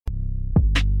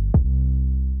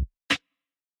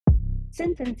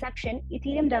Since inception,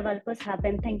 Ethereum developers have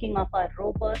been thinking of a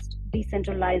robust,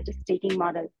 decentralized staking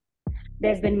model.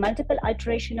 There's been multiple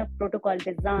iterations of protocol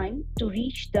design to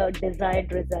reach the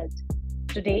desired result.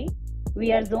 Today,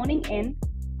 we are zoning in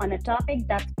on a topic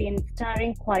that's been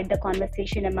stirring quite the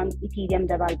conversation among Ethereum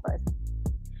developers.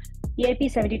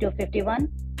 eip-7251,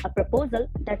 a proposal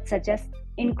that suggests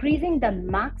increasing the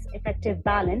max effective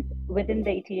balance within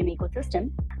the Ethereum ecosystem.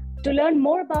 To learn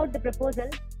more about the proposal,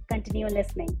 continue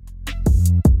listening.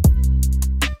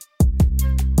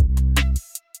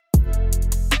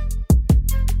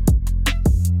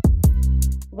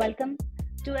 Welcome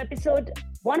to episode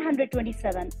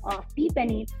 127 of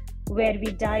peepaneip, where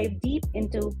we dive deep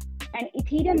into an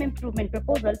Ethereum improvement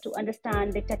proposal to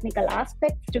understand the technical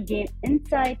aspects, to gain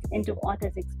insights into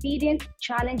authors' experience,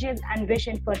 challenges, and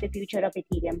vision for the future of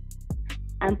Ethereum.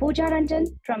 I'm Pooja Ranjan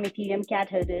from Ethereum Cat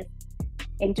Holders.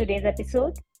 In today's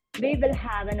episode, we will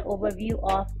have an overview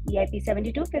of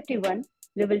eip-7251.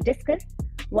 We will discuss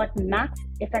what max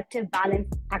effective balance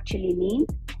actually means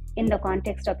in the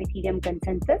context of Ethereum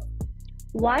consensus,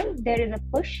 why there is a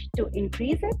push to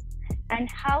increase it, and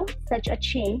how such a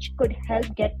change could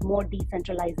help get more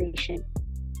decentralization.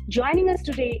 Joining us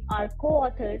today are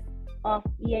co-authors of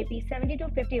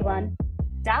eip-7251,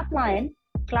 Dap Lion,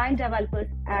 client developers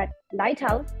at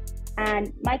Lighthouse,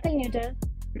 and Michael Nutter,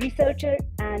 researcher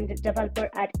and developer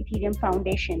at Ethereum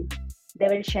Foundation. They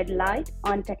will shed light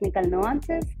on technical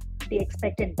nuances, the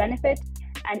expected benefit,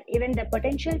 and even the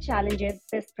potential challenges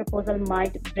this proposal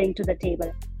might bring to the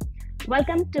table.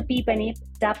 Welcome to peepaneip,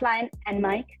 Dap Lion and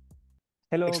Mike.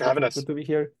 Hello, thanks for having us. Good to be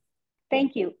here.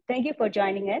 Thank you. Thank you for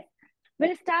joining us.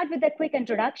 We'll start with a quick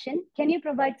introduction. Can you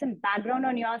provide some background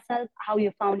on yourself, how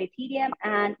you found Ethereum,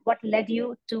 and what led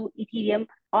you to Ethereum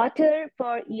author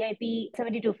for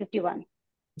eip-7251?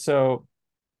 So,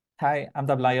 hi, I'm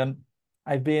Dap Lion.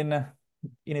 I've been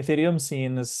in Ethereum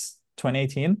since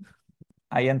 2018.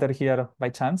 I entered here by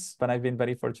chance, but I've been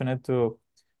very fortunate to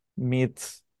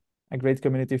meet a great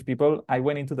community of people. I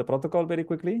went into the protocol very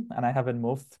quickly, and I haven't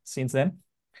moved since then.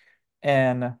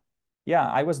 And yeah,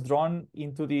 I was drawn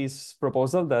into this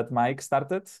proposal that Mike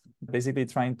started, basically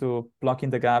trying to plug in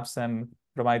the gaps and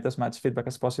provide as much feedback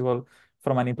as possible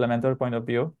from an implementer point of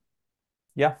view.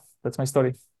 Yeah, that's my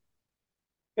story.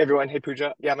 Hey everyone, hey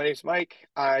Pooja. Yeah, my name's Mike.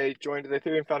 I joined the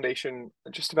Ethereum Foundation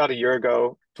just about a year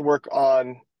ago to work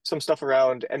on some stuff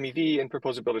around MEV and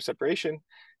proposal builder separation,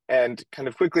 and kind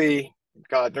of quickly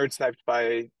got nerd sniped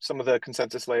by some of the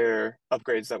consensus layer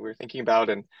upgrades that we were thinking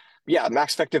about. And yeah,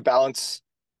 max effective balance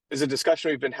is a discussion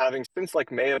we've been having since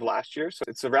like May of last year. So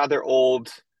it's a rather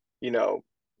old,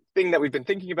 thing that we've been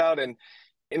thinking about. And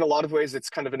in a lot of ways,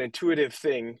 it's kind of an intuitive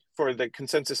thing for the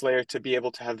consensus layer to be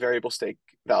able to have variable stake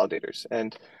validators.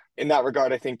 And in that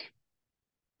regard, I think,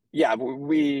 yeah,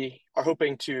 we are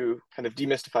hoping to kind of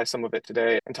demystify some of it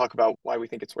today and talk about why we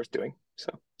think it's worth doing. So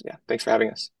yeah, thanks for having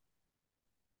us.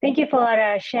 Thank you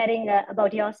for sharing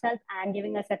about yourself and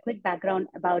giving us a quick background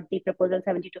about the proposal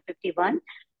 7251.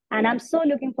 And I'm so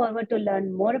looking forward to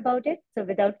learn more about it. So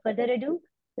without further ado,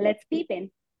 let's peep in.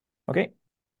 Okay,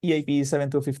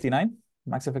 eip-7259,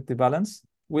 max effective balance.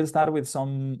 We'll start with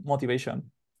some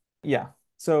motivation. Yeah,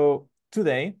 so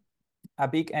today, a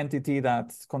big entity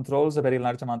that controls a very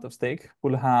large amount of stake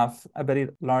will have a very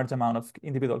large amount of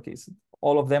individual keys.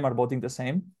 All of them are voting the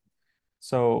same.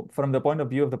 So from the point of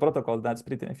view of the protocol, that's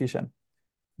pretty inefficient.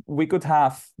 We could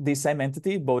have the same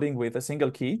entity voting with a single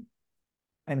key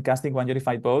and casting one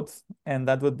unified vote, and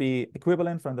that would be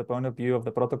equivalent from the point of view of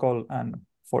the protocol and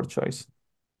for choice.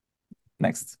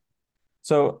 Next.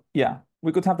 So yeah,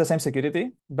 we could have the same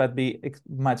security, but be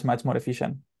much, much more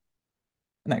efficient.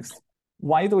 Next.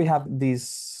 Why do we have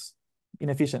this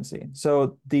inefficiency?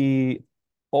 So the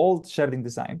old sharding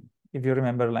design, if you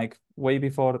remember, like way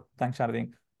before tank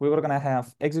sharding, we were going to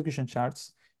have execution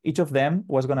shards. Each of them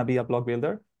was going to be a block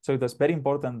builder. So it was very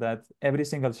important that every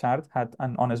single shard had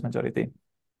an honest majority.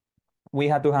 We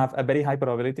had to have a very high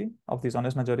probability of this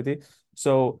honest majority.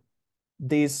 So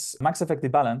this max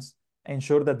effective balance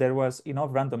ensured that there was enough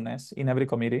randomness in every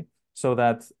committee so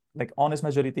that like honest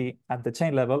majority at the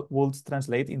chain level would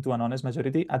translate into an honest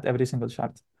majority at every single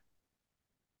shard.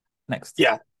 Next.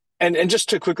 Yeah. And just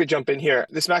to quickly jump in here,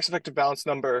 this max effective balance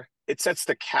number, it sets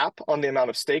the cap on the amount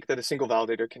of stake that a single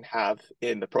validator can have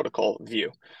in the protocol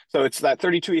view. So it's that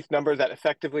 32 ETH number that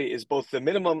effectively is both the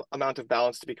minimum amount of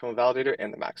balance to become a validator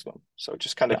and the maximum. So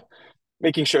just kind of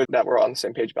making sure that we're on the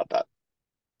same page about that.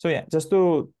 So yeah, just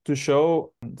to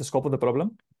show the scope of the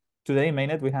problem, today in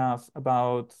mainnet we have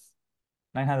about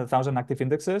 900,000 active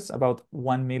indexes, about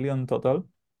 1 million total,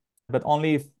 but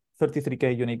only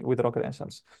 33K unique withdrawal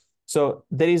credentials. So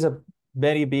there is a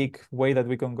very big way that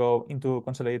we can go into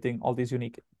consolidating all these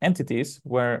unique entities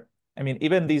where, I mean,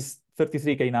 even this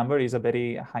 33K number is a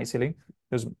very high ceiling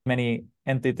because many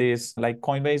entities like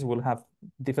Coinbase will have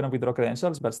different withdrawal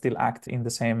credentials, but still act in the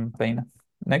same vein.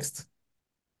 Next.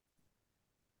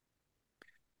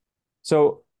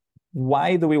 So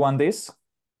why do we want this?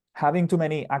 Having too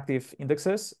many active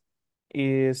indexes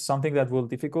is something that will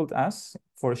difficult us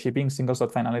for shipping single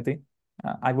slot finality.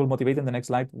 I will motivate in the next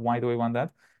slide why do we want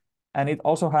that. And it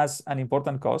also has an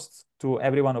important cost to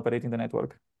everyone operating the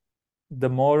network. The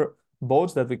more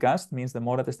votes that we cast means the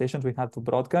more attestations we have to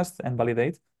broadcast and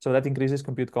validate. So that increases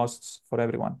compute costs for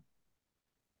everyone.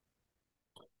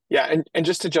 Yeah, and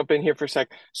just to jump in here for a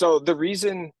sec. So the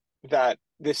reason that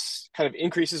this kind of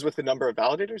increases with the number of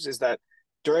validators is that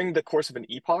during the course of an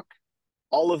epoch,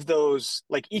 all of those,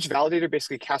 like each validator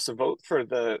basically casts a vote for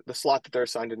the slot that they're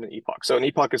assigned in an epoch. So an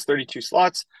epoch is 32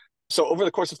 slots. So over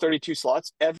the course of 32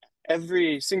 slots,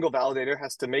 every single validator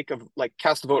has to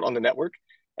cast a vote on the network,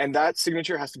 and that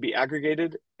signature has to be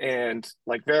aggregated and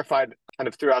like verified kind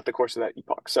of throughout the course of that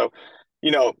epoch. So,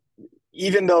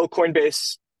 even though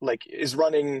Coinbase like is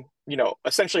running,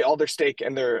 essentially all their stake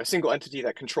and they're a single entity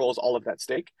that controls all of that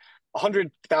stake,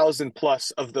 100,000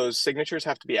 plus of those signatures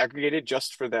have to be aggregated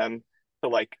just for them to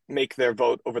like make their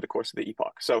vote over the course of the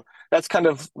epoch. So that's kind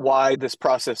of why this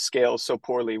process scales so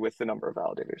poorly with the number of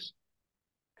validators,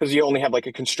 because you only have like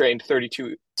a constrained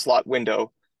 32 slot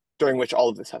window during which all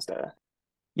of this has to.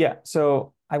 Yeah,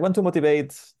 so I want to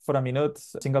motivate for a minute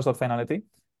single slot finality.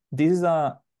 This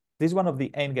is one of the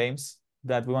end games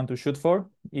that we want to shoot for.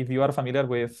 If you are familiar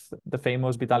with the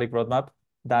famous Vitalik roadmap,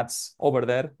 that's over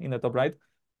there in the top right.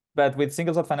 But with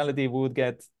single slot finality, we would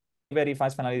get very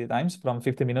fast finality times from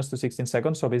 15 minutes to 16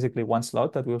 seconds. So basically one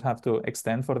slot that we will have to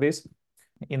extend for this.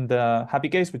 In the happy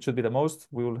case, which should be the most,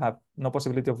 we will have no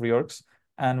possibility of reorgs,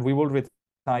 and we will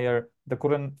retire the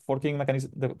current forking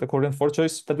mechanism, the current fork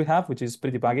choice that we have, which is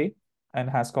pretty buggy and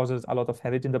has caused us a lot of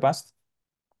headache in the past.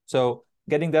 So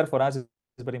getting there for us is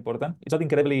very important. It's not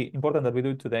incredibly important that we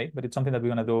do it today, but it's something that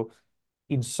we're going to do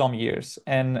in some years.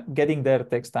 And getting there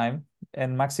takes time.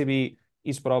 And MaxiV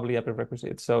is probably a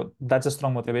prerequisite. So that's a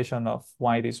strong motivation of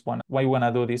why we want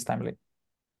to do this timely.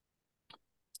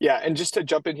 Yeah, and just to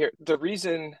jump in here, the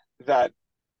reason that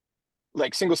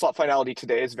like single slot finality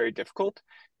today is very difficult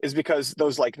is because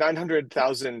those like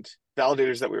 900,000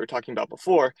 validators that we were talking about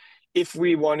before, if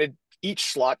we wanted each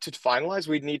slot to finalize,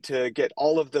 we'd need to get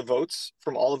all of the votes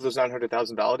from all of those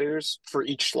 900,000 validators for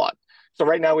each slot. So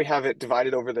right now we have it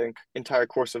divided over the entire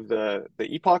course of the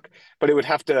epoch, but it would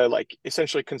have to like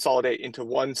essentially consolidate into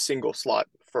one single slot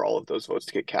for all of those votes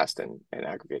to get cast and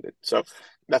aggregated. So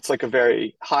that's like a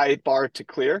very high bar to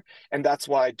clear. And that's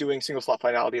why doing single slot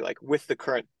finality like with the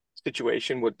current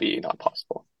situation would be not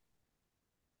possible.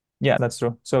 Yeah, that's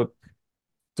true. So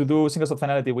to do single slot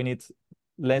finality, we need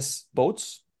less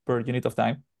votes per unit of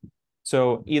time.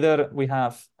 So either we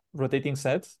have rotating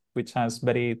set, which has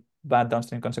very bad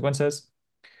downstream consequences.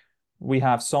 We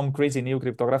have some crazy new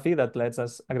cryptography that lets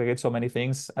us aggregate so many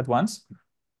things at once,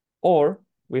 or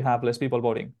we have less people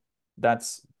voting.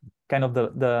 That's kind of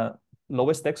the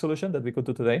lowest tech solution that we could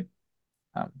do today.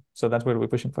 So that's where we're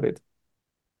pushing for it.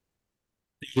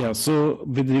 Yeah, so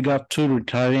with regard to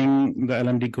retiring the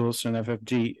LMD Ghost and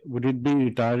FFG, would it be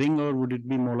retiring or would it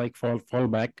be more like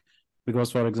fallback?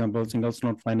 Because, for example, single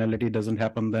slot finality doesn't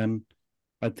happen, then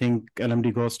I think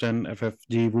LMD Ghost and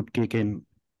FFG would kick in,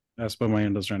 as per my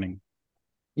understanding.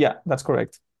 Yeah, that's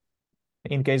correct.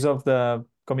 In case of the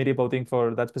committee voting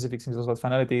for that specific single slot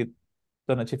finality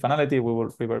don't achieve finality, we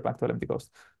will revert back to LMD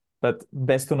Ghost. But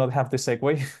best to not have this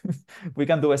segue. We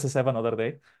can do SSF another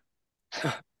day.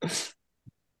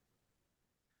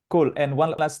 Cool. And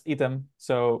one last item.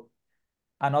 So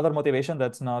another motivation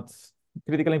that's not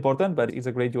critically important, but it's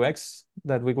a great UX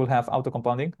that we will have auto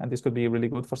compounding, and this could be really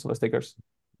good for solo stakers.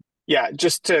 Yeah,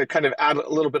 just to kind of add a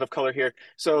little bit of color here.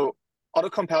 So auto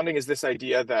compounding is this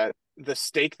idea that the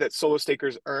stake that solo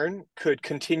stakers earn could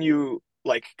continue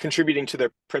like contributing to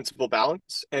their principal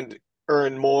balance and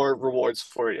earn more rewards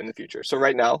for it in the future. So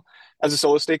right now, as a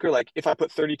solo staker, like if I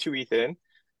put 32 ETH in,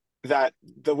 that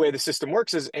the way the system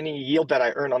works is any yield that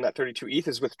I earn on that 32 ETH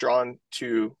is withdrawn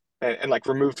to and like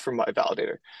removed from my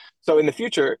validator. So in the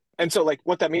future, and so like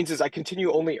what that means is I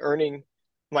continue only earning,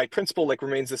 my principal like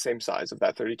remains the same size of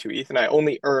that 32 ETH, and I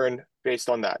only earn based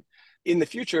on that. In the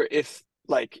future, if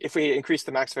we increase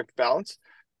the max effective balance,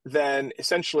 then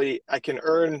essentially I can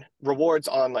earn rewards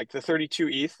on like the 32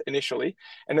 ETH initially,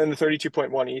 and then the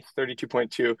 32.1 ETH,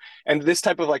 32.2. And this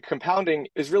type of like compounding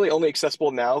is really only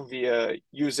accessible now via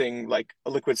using like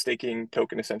a liquid staking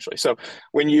token essentially. So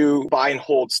when you buy and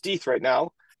hold stETH right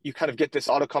now, you kind of get this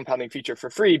auto compounding feature for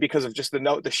free because of just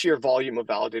the sheer volume of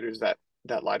validators that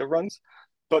Lido runs.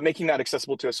 But making that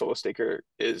accessible to a solo staker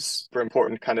is very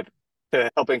important, kind of to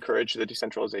help encourage the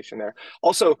decentralization there.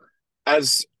 Also,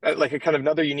 as like a kind of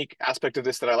another unique aspect of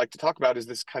this that I like to talk about is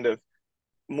this kind of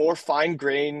more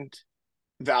fine-grained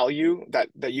value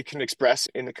that you can express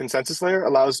in the consensus layer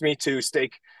allows me to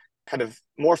stake kind of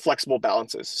more flexible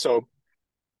balances. So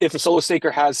if a solo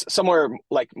staker has somewhere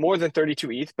like more than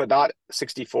 32 ETH, but not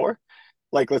 64,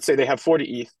 like let's say they have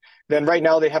 40 ETH, then right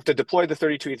now they have to deploy the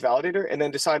 32 ETH validator and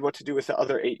then decide what to do with the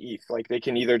other 8 ETH. Like they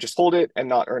can either just hold it and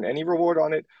not earn any reward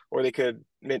on it, or they could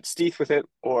mint ETH with it,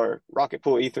 or rocket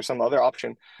pool ETH or some other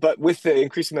option. But with the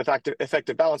increasing the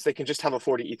effective balance, they can just have a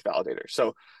 40 ETH validator.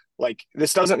 So like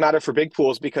this doesn't matter for big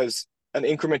pools because an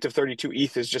increment of 32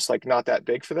 ETH is just like not that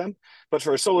big for them. But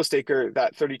for a solo staker,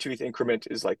 that 32 ETH increment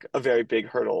is like a very big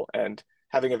hurdle, and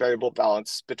having a variable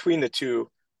balance between the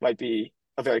two might be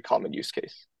a very common use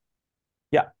case.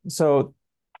 Yeah, so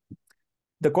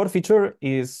the core feature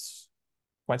is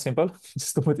quite simple.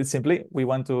 Just to put it simply, we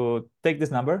want to take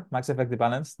this number, max effective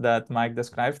balance, that Mike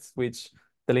described, which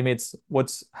delimits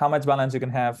how much balance you can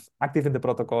have active in the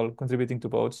protocol, contributing to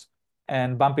votes,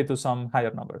 and bump it to some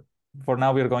higher number. For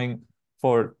now, we're going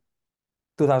for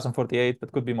 2048,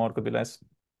 but could be more, could be less.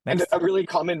 Next. And a really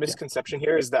common misconception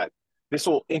here is that this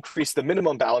will increase the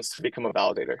minimum balance to become a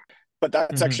validator, but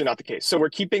that's actually not the case. So we're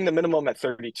keeping the minimum at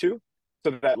 32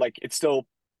 so that like it's still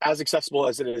as accessible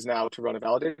as it is now to run a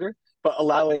validator, but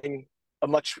allowing a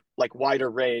much like wider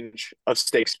range of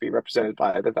stakes to be represented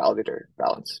by the validator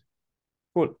balance.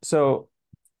 Cool. So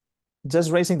just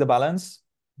raising the balance,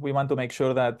 we want to make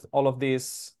sure that all of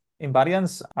these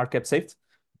invariants are kept safe.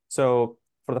 So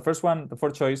for the first one, the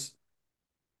fourth choice,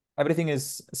 everything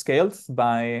is scaled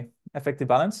by effective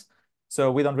balance. So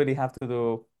we don't really have to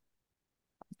do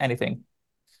anything.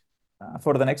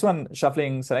 For the next one,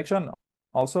 shuffling selection,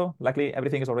 also, luckily,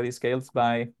 everything is already scaled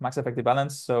by max effective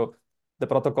balance. So the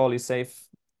protocol is safe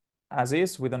as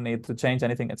is. We don't need to change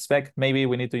anything at spec. Maybe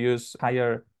we need to use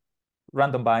higher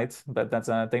random byte, but that's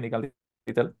a technical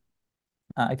detail.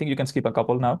 I think you can skip a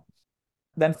couple now.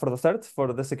 Then for the third,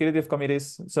 for the security of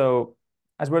committees. So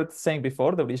as we were saying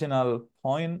before, the original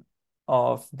point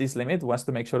of this limit was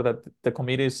to make sure that the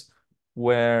committees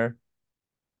were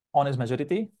honest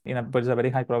majority but it's a very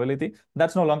high probability.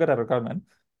 That's no longer a requirement.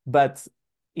 But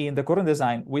in the current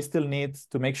design, we still need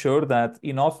to make sure that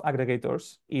enough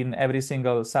aggregators in every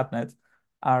single subnet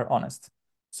are honest.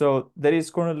 So there is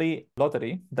currently a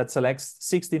lottery that selects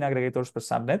 16 aggregators per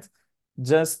subnet,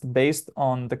 just based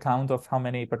on the count of how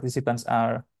many participants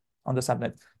are on the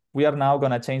subnet. We are now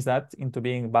going to change that into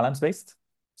being balance-based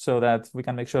so that we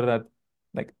can make sure that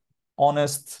like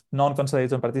honest,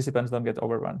 non-consolidated participants don't get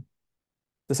overrun.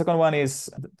 The second one is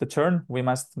the churn. We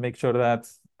must make sure that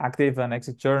active and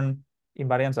exit churn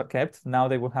invariants are kept. Now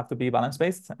they will have to be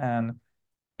balance-based, and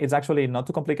it's actually not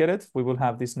too complicated. We will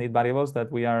have these neat variables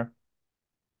that we are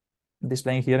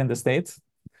displaying here in the state.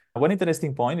 One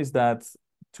interesting point is that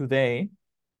today,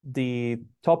 the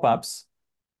top-ups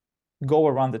go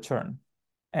around the churn.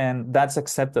 And that's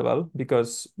acceptable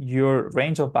because your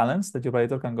range of balance that your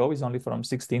validator can go is only from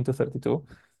 16 to 32.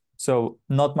 So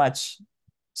not much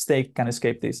stake can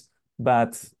escape this.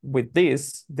 But with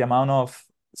this, the amount of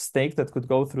stake that could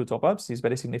go through top-ups is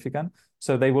very significant.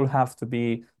 So they will have to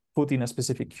be put in a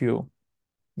specific queue.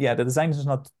 Yeah, the design is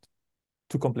not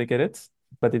too complicated,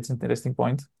 but it's an interesting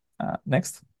point.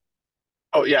 Next.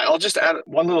 Oh, yeah, I'll just add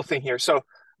one little thing here. So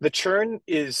the churn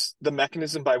is the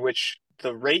mechanism by which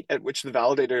the rate at which the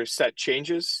validator set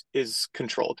changes is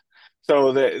controlled.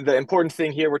 So the important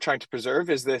thing here we're trying to preserve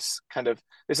is this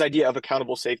idea of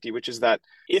accountable safety, which is that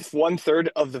if 1/3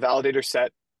 of the validator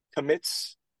set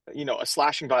commits, a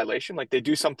slashing violation, like they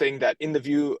do something that in the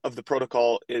view of the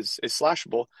protocol is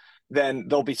slashable, then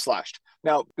they'll be slashed.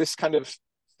 Now, this kind of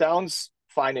sounds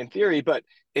fine in theory, but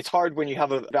it's hard when you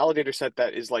have a validator set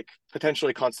that is like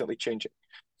potentially constantly changing.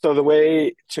 So the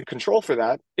way to control for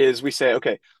that is we say,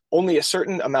 okay, only a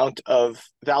certain amount of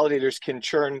validators can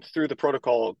churn through the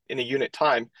protocol in a unit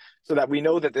time, so that we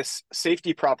know that this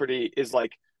safety property is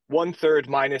like 1/3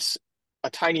 minus a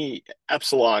tiny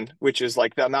epsilon, which is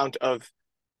like the amount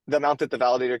that the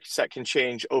validator set can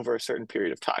change over a certain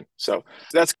period of time. So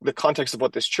that's the context of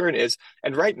what this churn is.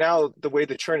 And right now, the way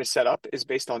the churn is set up is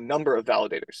based on number of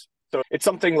validators. So it's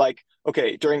something like,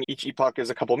 okay, during each epoch is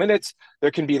a couple minutes,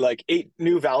 there can be like 8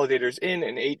 new validators in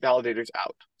and 8 validators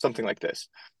out, something like this.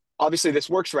 Obviously, this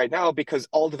works right now because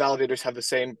all the validators have the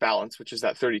same balance, which is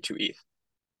that 32 ETH.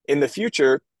 In the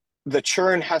future, the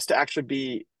churn has to actually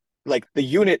be like the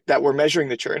unit that we're measuring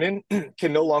the churn in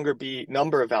can no longer be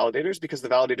number of validators because the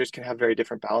validators can have very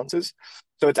different balances.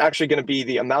 So it's actually going to be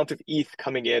the amount of ETH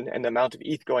coming in and the amount of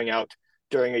ETH going out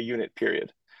during a unit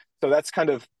period. So that's kind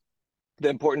of the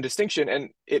important distinction, and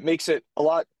it makes it a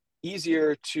lot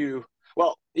easier to,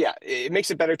 well, yeah, it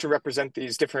makes it better to represent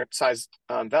these different size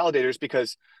validators,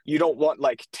 because you don't want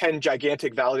like 10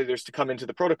 gigantic validators to come into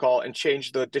the protocol and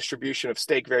change the distribution of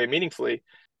stake very meaningfully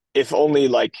if only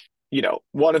like,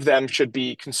 one of them should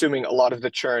be consuming a lot of the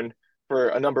churn for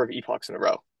a number of epochs in a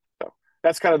row. So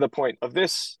that's kind of the point of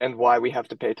this and why we have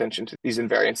to pay attention to these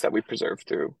invariants that we preserve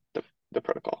through the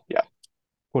protocol. Yeah.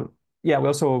 Cool. Yeah, we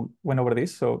also went over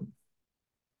this, so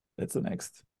that's the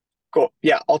next. Cool.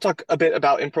 Yeah, I'll talk a bit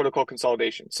about in-protocol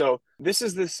consolidation. So this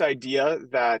is this idea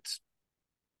that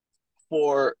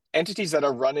for entities that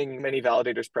are running many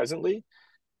validators presently,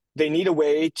 they need a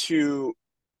way to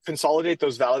consolidate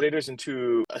those validators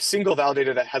into a single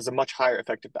validator that has a much higher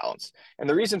effective balance. And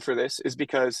the reason for this is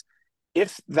because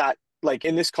if that, like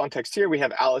in this context here, we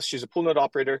have Alice, she's a pool node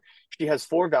operator. She has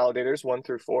 4 validators, 1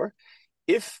 through 4.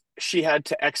 If she had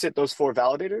to exit those 4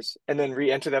 validators and then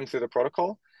re-enter them through the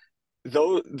protocol,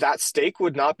 though that stake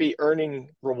would not be earning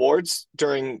rewards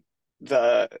during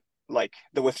the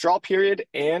withdrawal period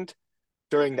and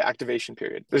during the activation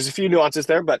period. There's a few nuances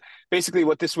there, but basically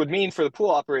what this would mean for the pool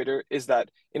operator is that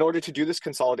in order to do this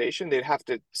consolidation, they'd have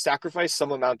to sacrifice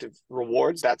some amount of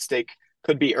rewards that stake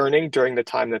could be earning during the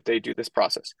time that they do this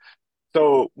process.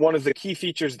 So one of the key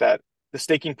features that the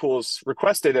staking pools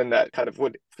requested and that kind of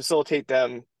would facilitate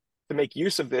them to make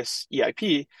use of this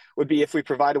EIP would be if we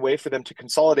provide a way for them to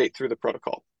consolidate through the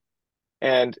protocol.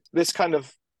 And this kind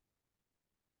of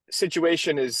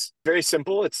situation is very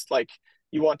simple. It's like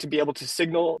you want to be able to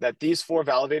signal that these 4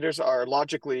 validators are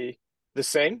logically the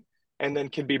same and then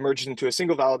can be merged into a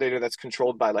single validator that's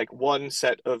controlled by like one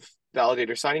set of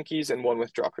validator signing keys and one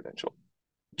withdraw credential.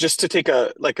 Just to take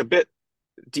a bit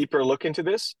deeper look into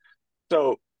this.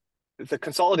 So the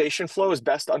consolidation flow is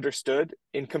best understood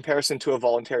in comparison to a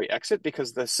voluntary exit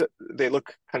because they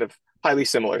look kind of highly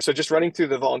similar. So just running through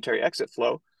the voluntary exit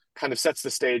flow kind of sets the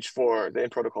stage for the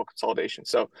in-protocol consolidation.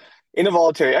 So in a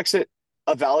voluntary exit,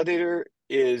 a validator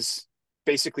is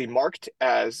basically marked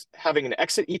as having an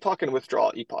exit epoch and a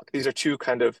withdrawal epoch. These are two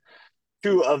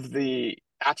of the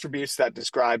attributes that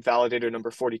describe validator number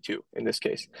 42 in this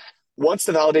case. Once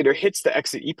the validator hits the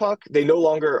exit epoch, they no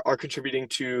longer are contributing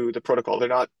to the protocol. They're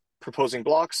not proposing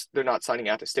blocks, they're not signing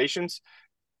attestations.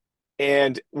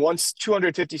 And once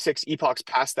 256 epochs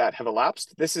past that have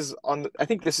elapsed, I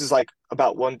think this is like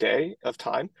about 1 day of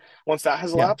time. Once that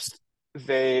has elapsed,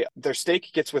 their stake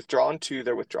gets withdrawn to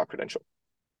their withdraw credential.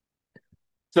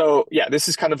 So yeah, this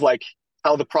is kind of like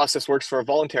how the process works for a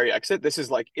voluntary exit. This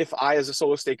is like if I as a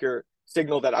solo staker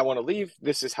signal that I want to leave,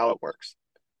 this is how it works.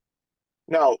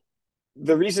 Now,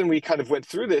 the reason we kind of went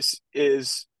through this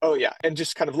is, and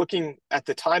just kind of looking at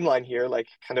the timeline here, like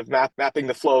kind of mapping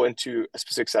the flow into a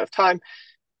specific set of time,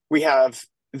 we have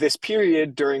this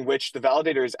period during which the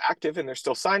validator is active and they're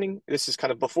still signing. This is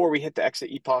kind of before we hit the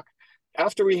exit epoch.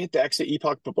 After we hit the exit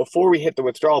epoch, but before we hit the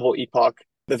withdrawable epoch,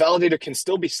 the validator can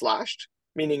still be slashed,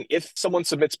 meaning if someone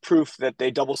submits proof that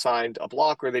they double signed a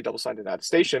block or they double signed an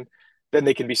attestation, then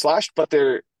they can be slashed. But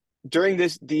during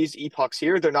these epochs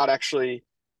here, they're not actually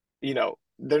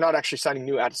signing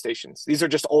new attestations. These are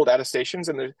just old attestations,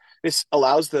 and this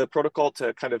allows the protocol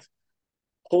to kind of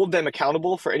hold them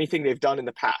accountable for anything they've done in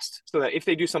the past, so that if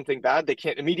they do something bad, they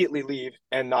can't immediately leave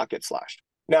and not get slashed.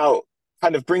 Now,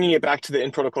 kind of bringing it back to the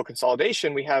in-protocol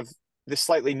consolidation, we have this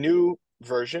slightly new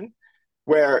version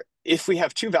where if we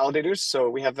have 2 validators, so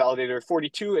we have validator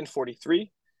 42 and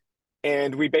 43,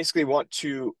 and we basically want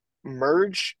to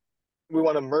merge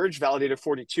validator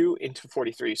 42 into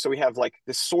 43. So we have like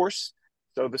the source,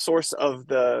 so the source of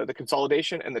the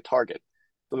consolidation and the target.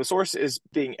 So the source is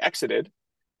being exited.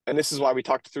 And this is why we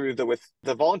talked through with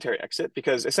the voluntary exit,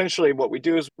 because essentially what we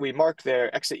do is we mark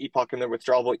their exit epoch and their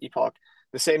withdrawable epoch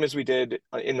the same as we did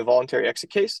in the voluntary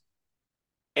exit case.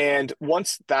 And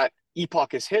once that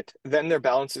epoch is hit, then their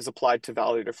balance is applied to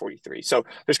validator 43. So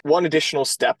there's one additional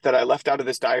step that I left out of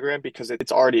this diagram because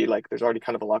there's already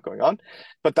kind of a lot going on.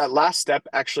 But that last step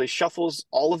actually shuffles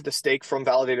all of the stake from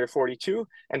validator 42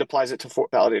 and applies it to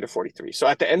validator 43. So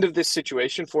at the end of this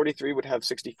situation, 43 would have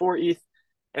 64 ETH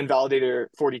and validator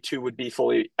 42 would be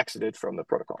fully exited from the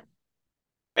protocol.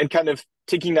 And kind of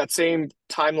taking that same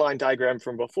timeline diagram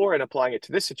from before and applying it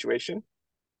to this situation,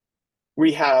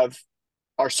 we have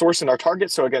our source and our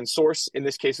target. So again, source in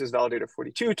this case is validator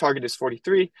 42, target is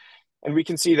 43. And we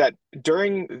can see that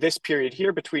during this period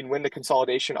here, between when the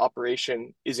consolidation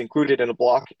operation is included in a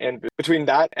block and between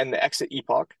that and the exit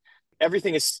epoch,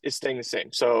 everything is staying the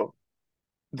same. So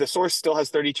the source still has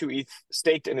 32 ETH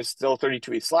staked and is still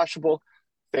 32 ETH slashable.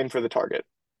 Same for the target.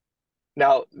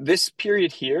 Now, this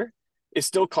period here is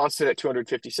still constant at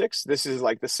 256. This is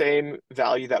like the same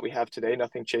value that we have today.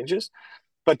 Nothing changes.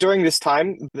 But during this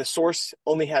time, the source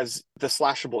only has the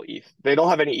slashable ETH. They don't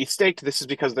have any ETH staked. This is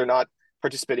because they're not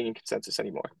participating in consensus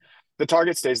anymore. The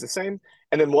target stays the same.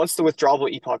 And then once the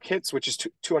withdrawable epoch hits, which is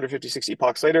 256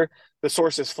 epochs later, the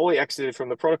source is fully exited from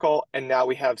the protocol. And now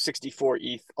we have 64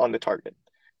 ETH on the target.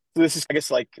 So this is, I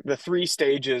guess, like the 3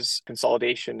 stages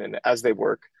consolidation, and as they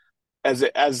work, as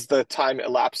the time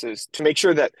elapses, to make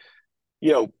sure that,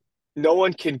 you know, no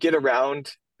one can get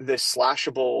around this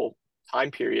slashable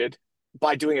time period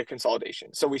by doing a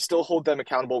consolidation. So we still hold them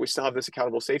accountable. We still have this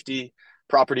accountable safety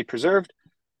property preserved,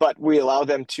 but we allow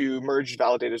them to merge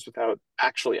validators without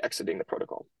actually exiting the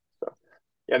protocol. So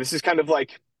yeah, this is kind of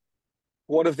like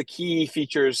one of the key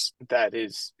features that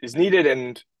is needed.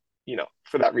 And, you know,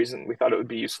 for that reason, we thought it would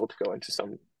be useful to go into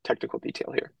some technical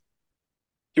detail here.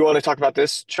 Do you want to talk about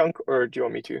this chunk, or do you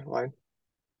want me to, Lion?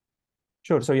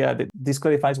 Sure. So yeah, this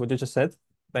clarifies what you just said.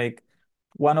 Like,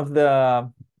 one of the,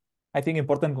 I think,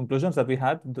 important conclusions that we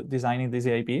had designing this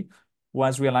EIP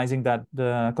was realizing that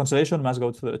the consolidation must go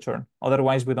to the churn.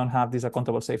 Otherwise, we don't have this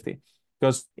accountable safety.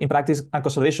 Because in practice, a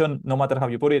consolidation, no matter how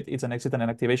you put it, it's an exit and an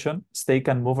activation. Stake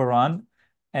can move around,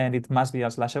 and it must be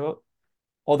slashable.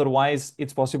 Otherwise,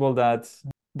 it's possible that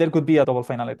there could be a double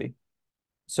finality.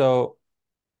 So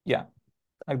yeah,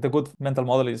 the good mental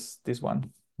model is this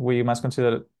one. We must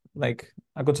consider like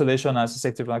a consolidation as a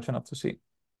safety reduction up to C.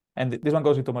 And this one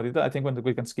goes into more detail. I think when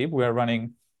we can skip, we are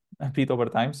running a bit over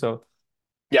time. So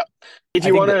yeah, if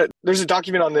you want to, there's a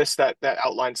document on this that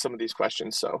outlines some of these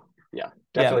questions. So yeah,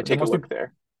 definitely take a look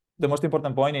there. The most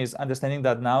important point is understanding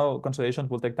that now consolidation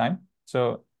will take time.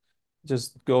 So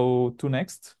just go to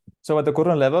next. So at the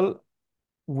current level,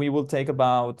 we will take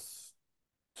about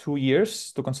 2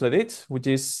 years to consolidate, which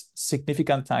is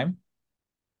significant time.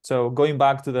 So going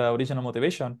back to the original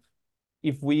motivation,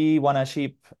 if we want to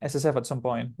ship SSF at some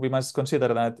point, we must consider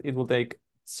that it will take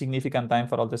significant time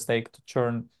for all the stake to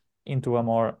churn into a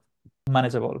more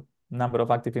manageable number of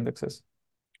active indexes.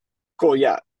 Cool,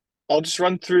 yeah. I'll just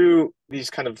run through these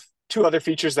kind of 2 other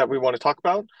features that we want to talk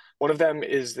about. One of them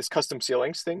is this custom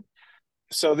ceilings thing.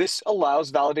 So this allows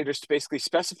validators to basically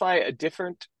specify a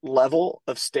different level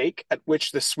of stake at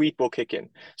which the sweep will kick in.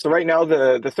 So right now,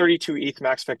 the 32 ETH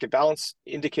max effective balance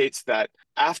indicates that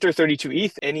after 32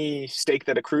 ETH, any stake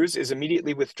that accrues is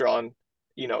immediately withdrawn,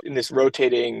 you know, in this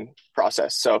rotating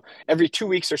process. So every 2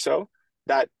 weeks or so,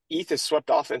 that ETH is swept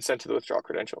off and sent to the withdrawal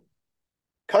credential.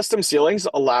 Custom ceilings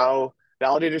allow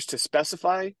validators to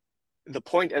specify the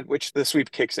point at which the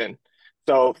sweep kicks in.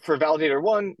 So for validator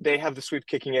 1, they have the sweep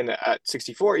kicking in at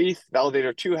 64 ETH,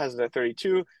 validator 2 has it at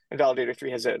 32, and validator 3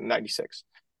 has it at 96.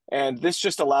 And this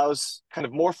just allows kind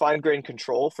of more fine-grained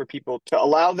control for people to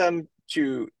allow them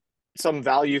to some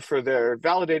value for their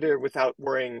validator without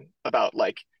worrying about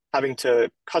like having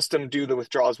to custom do the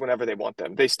withdrawals whenever they want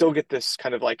them. They still get this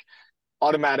kind of like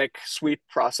automatic sweep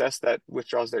process that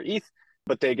withdraws their ETH,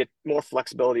 but they get more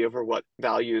flexibility over what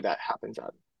value that happens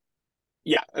at.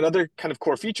 Yeah, another kind of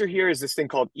core feature here is this thing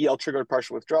called EL triggered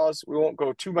partial withdrawals. We won't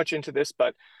go too much into this,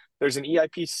 but there's an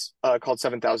EIP called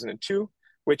 7002,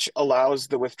 which allows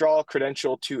the withdrawal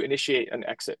credential to initiate an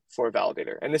exit for a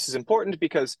validator. And this is important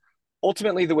because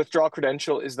ultimately the withdrawal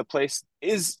credential is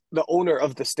the owner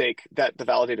of the stake that the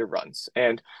validator runs.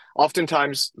 And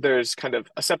oftentimes there's kind of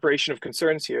a separation of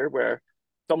concerns here where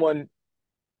someone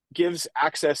gives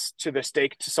access to the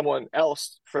stake to someone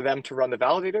else for them to run the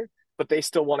validator, but they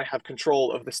still want to have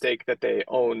control of the stake that they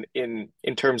own in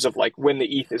terms of like when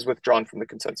the ETH is withdrawn from the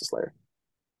consensus layer.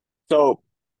 So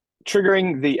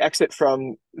triggering the exit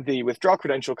from the withdrawal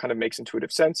credential kind of makes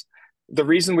intuitive sense. The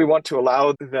reason we want to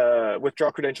allow the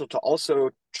withdrawal credential to also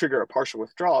trigger a partial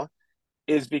withdrawal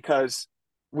is because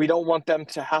we don't want them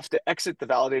to have to exit the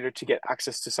validator to get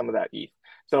access to some of that ETH.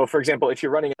 So for example, if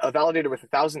you're running a validator with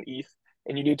 1,000 ETH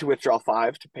and you need to withdraw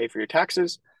 5 to pay for your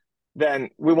taxes, then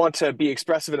we want to be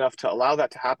expressive enough to allow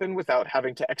that to happen without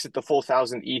having to exit the full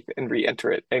 1,000 ETH and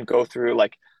re-enter it and go through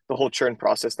like the whole churn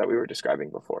process that we were describing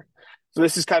before. So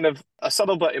this is kind of a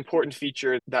subtle but important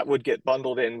feature that would get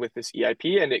bundled in with this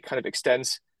EIP, and it kind of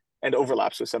extends and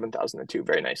overlaps with 7002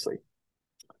 very nicely.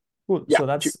 Cool. Yeah. So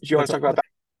that's, do you want to talk about that?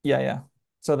 Yeah.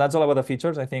 So that's all about the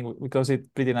features. I think we close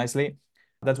it pretty nicely.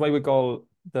 That's why we call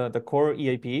the core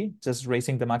EIP just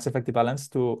raising the max effective balance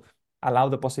to allow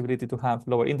the possibility to have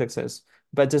lower indexes,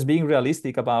 but just being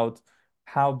realistic about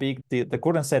how big the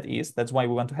current set is. That's why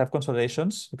we want to have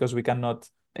consolidations, because we cannot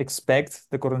expect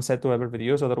the current set to ever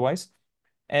reduce otherwise.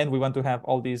 And we want to have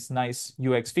all these nice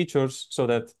UX features so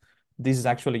that this is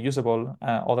actually usable.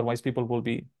 Otherwise, people will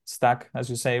be stuck, as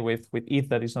you say, with ETH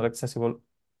that is not accessible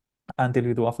until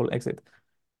you do a full exit.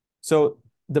 So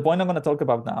the point I'm going to talk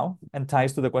about now, and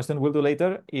ties to the question we'll do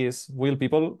later, is will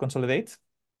people consolidate?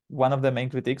 One of the main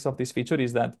critiques of this feature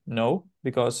is that no,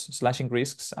 because slashing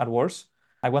risks are worse.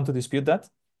 I want to dispute that.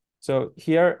 So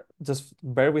here, just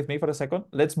bear with me for a second.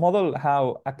 Let's model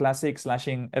how a classic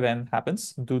slashing event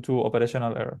happens due to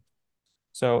operational error.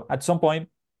 So at some point,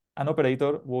 an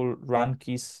operator will run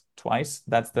keys twice.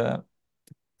 That's the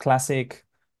classic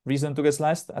reason to get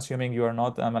slashed, assuming you are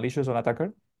not a malicious or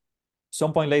attacker.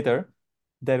 Some point later,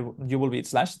 you will be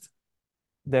slashed.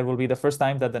 There will be the first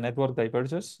time that the network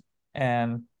diverges,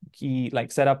 and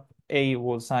setup A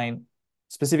will sign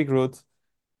specific route,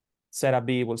 setup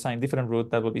B will sign different route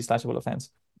that will be slashable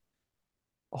offense.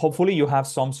 Hopefully you have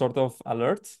some sort of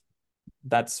alert.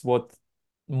 That's what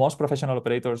most professional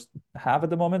operators have at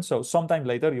the moment. So sometime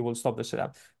later you will stop the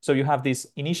setup. So you have this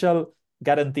initial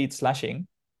guaranteed slashing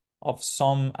of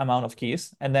some amount of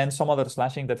keys, and then some other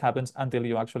slashing that happens until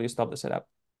you actually stop the setup.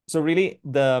 So really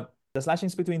the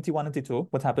slashings between T1 and T2,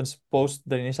 what happens post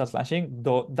the initial slashing,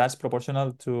 though that's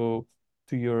proportional to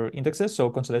your indexes, so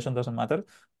consolidation doesn't matter.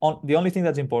 The only thing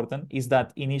that's important is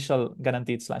that initial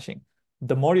guaranteed slashing.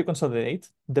 The more you consolidate,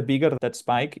 the bigger that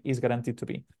spike is guaranteed to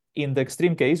be. In the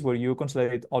extreme case where you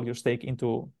consolidate all your stake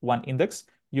into one index,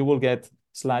 you will get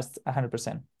slashed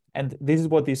 100%. And this is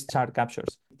what this chart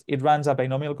captures. It runs a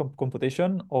binomial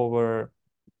computation over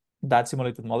that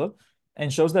simulated model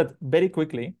and shows that very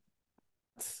quickly,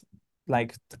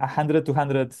 like 100 to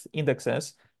 100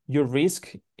 indexes, your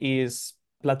risk is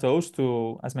plateaus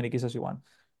to as many keys as you want.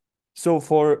 So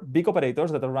for big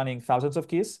operators that are running thousands of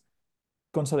keys,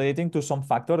 consolidating to some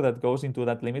factor that goes into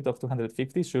that limit of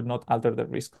 250 should not alter the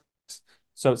risks.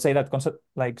 So say that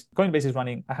Coinbase is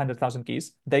running 100,000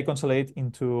 keys, they consolidate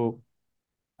into,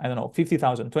 I don't know,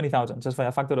 50,000, 20,000, just by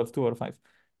a factor of 2 or 5.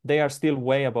 They are still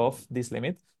way above this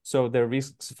limit. So their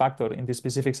risks factor in this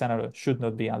specific scenario should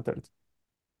not be altered.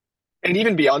 And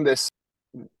even beyond this,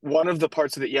 one of the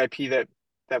parts of the EIP that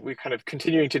we're kind of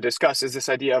continuing to discuss is this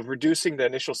idea of reducing the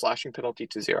initial slashing penalty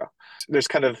to 0. There's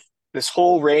kind of this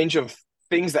whole range of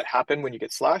things that happen when you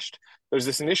get slashed. There's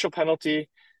this initial penalty.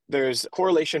 There's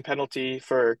correlation penalty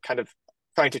for kind of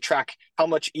trying to track how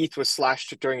much ETH was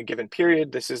slashed during a given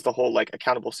period. This is the whole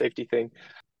accountable safety thing.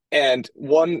 And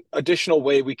one additional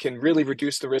way we can really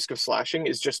reduce the risk of slashing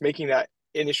is just making that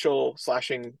initial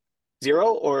slashing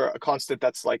 0 or a constant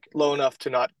that's low enough to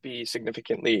not be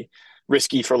significantly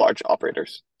risky for large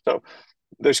operators. So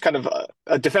there's kind of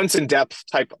a defense in depth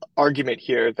type argument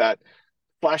here that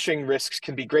slashing risks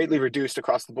can be greatly reduced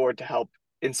across the board to help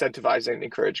incentivize and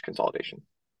encourage consolidation.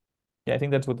 Yeah, I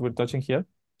think that's what we're touching here.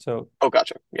 So. Oh,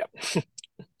 gotcha. Yeah.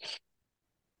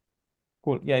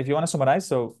 Cool. Yeah, if you want to summarize,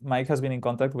 so Mike has been in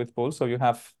contact with Paul, so you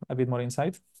have a bit more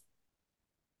insight.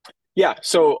 Yeah,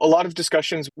 so a lot of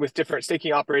discussions with different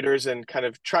staking operators and kind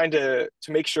of trying to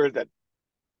make sure that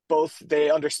both they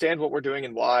understand what we're doing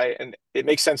and why, and it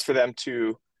makes sense for them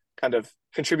to kind of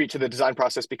contribute to the design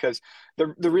process, because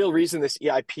the real reason this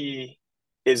EIP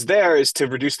is there is to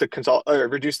reduce the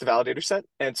validator set.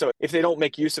 And so if they don't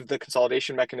make use of the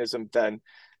consolidation mechanism, then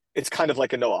it's kind of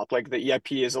like a no-op. The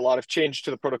EIP is a lot of change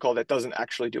to the protocol that doesn't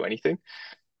actually do anything.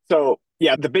 So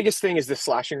yeah, the biggest thing is the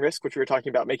slashing risk, which we were talking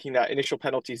about, making that initial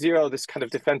penalty 0, this kind of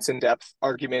defense in depth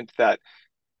argument that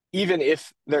even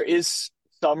if there is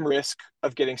some risk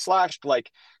of getting slashed,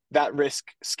 that risk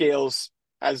scales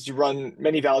as you run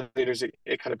many validators,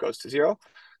 it kind of goes to 0,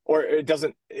 or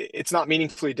it's not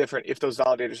meaningfully different if those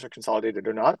validators are consolidated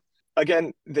or not.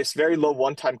 Again, this very low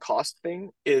one-time cost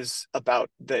thing is about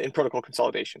the in-protocol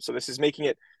consolidation. So this is making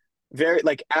it very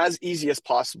as easy as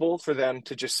possible for them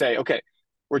to just say, okay,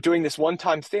 we're doing this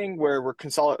one-time thing where we're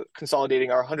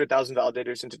consolidating our 100,000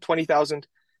 validators into 20,000.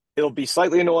 It'll be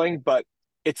slightly annoying, but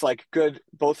it's good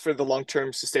both for the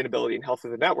long-term sustainability and health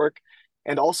of the network.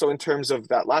 And also in terms of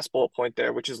that last bullet point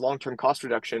there, which is long-term cost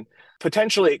reduction,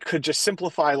 potentially it could just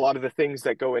simplify a lot of the things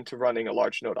that go into running a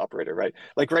large node operator, right?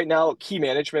 Right now, key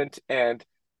management and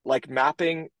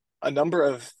mapping a number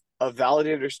of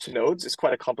validators to nodes is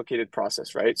quite a complicated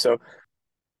process, right? So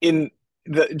in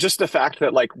the fact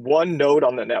that one node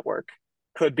on the network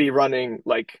could be running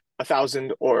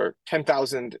 1,000 or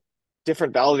 10,000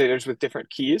 different validators with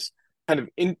different keys kind of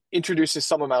introduces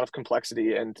some amount of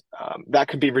complexity, and that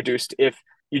could be reduced if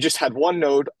you just had one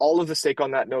node. All of the stake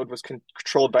on that node was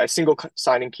controlled by a single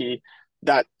signing key.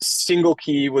 That single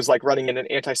key was running in an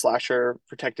anti-slasher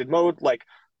protected mode.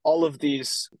 All of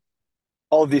these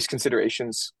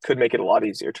considerations could make it a lot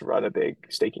easier to run a big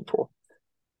staking pool.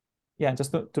 yeah,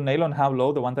 just to nail on how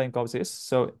low the one-time cost is.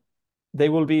 So they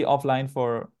will be offline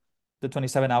for the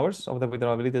 27 hours of the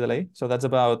withdrawability delay. So that's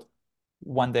about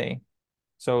 1 day.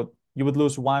 So you would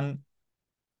lose one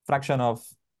fraction of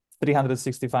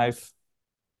 365.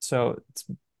 So it's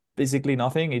basically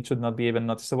nothing. It should not be even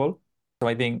noticeable. So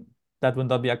I think that would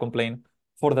not be a complaint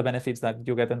for the benefits that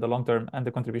you get in the long term and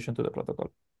the contribution to the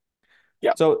protocol.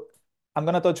 Yeah. So I'm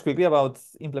going to touch quickly about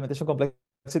implementation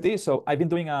complexity. So I've been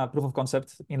doing a proof of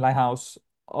concept in Lighthouse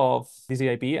of this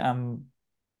eip. I'm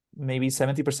maybe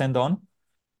 70% done.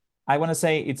 I want to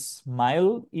say it's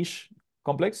mild-ish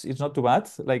complex. It's not too bad.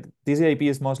 Like this eip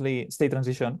is mostly state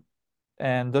transition,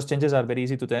 and those changes are very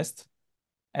easy to test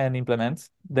and implement.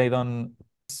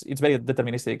 It's very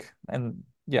deterministic. And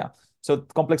yeah, so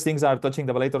complex things are touching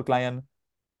the validator client,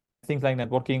 things like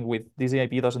networking with this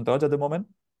eip doesn't touch at the moment.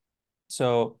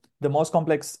 So the most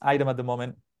complex item at the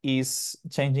moment is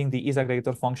changing the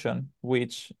is-aggregator function,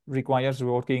 which requires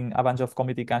reworking a bunch of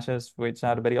committee caches, which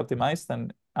are very optimized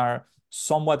and are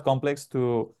somewhat complex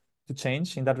to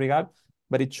change in that regard,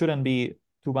 but it shouldn't be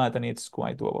too bad and it's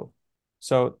quite doable.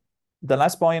 So the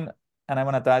last point, and I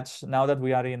want to touch now that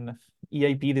we are in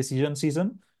EIP decision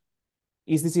season,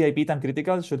 is this EIP time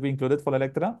critical? Should we include it for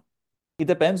Electra? It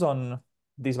depends on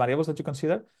these variables that you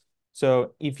consider.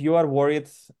 So if you are worried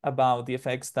about the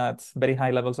effects that very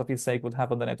high levels of heat would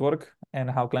have on the network and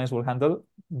how clients will handle,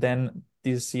 then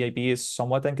this CIP is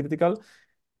somewhat time critical.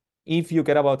 If you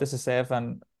care about SSF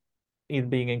and it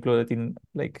being included in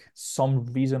like some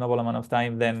reasonable amount of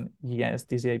time, then yes,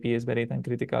 this CIP is very time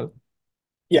critical.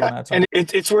 Yeah, and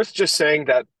it's worth just saying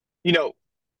that,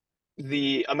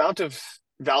 the amount of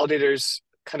validators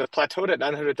kind of plateaued at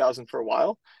 900,000 for a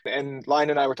while. And Lion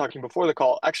and I were talking before the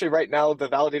call. Actually, right now, the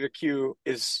validator queue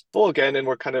is full again, and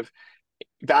we're kind of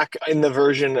back in the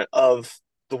version of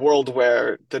the world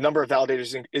where the number of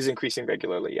validators is increasing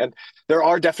regularly. And there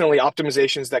are definitely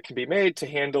optimizations that can be made to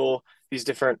handle these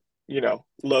different,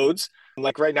 loads.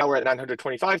 Like right now, we're at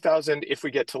 925,000. If we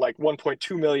get to like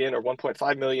 1.2 million or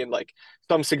 1.5 million, like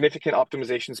some significant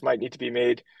optimizations might need to be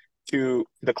made to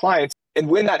the clients. And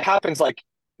when that happens, like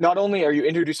not only are you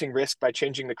introducing risk by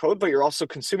changing the code, but you're also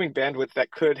consuming bandwidth that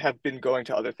could have been going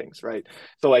to other things, right?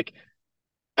 So like,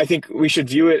 I think we should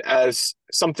view it as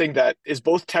something that is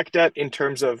both tech debt in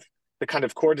terms of the kind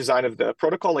of core design of the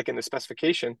protocol, like in the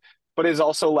specification, but is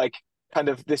also like kind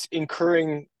of this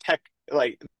incurring tech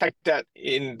debt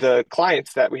in the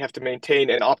clients that we have to maintain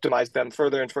and optimize them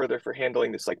further and further for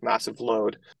handling this like massive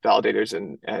load validators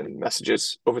and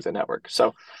messages over the network.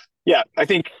 So yeah, I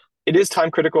think it is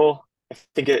time critical. I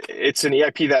think it's an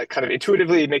EIP that kind of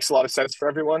intuitively makes a lot of sense for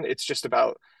everyone. It's just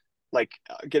about like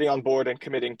getting on board and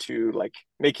committing to like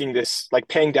making this, like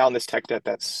paying down this tech debt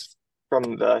that's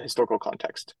from the historical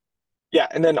context. Yeah,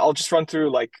 and then I'll just run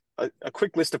through like a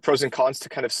quick list of pros and cons to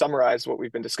kind of summarize what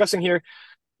we've been discussing here.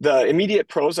 The immediate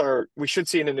pros are we should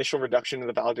see an initial reduction in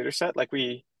the validator set. Like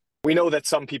we know that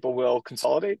some people will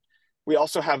consolidate. We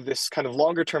also have this kind of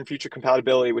longer term future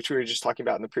compatibility, which we were just talking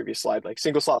about in the previous slide, like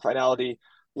single slot finality,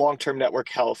 long-term network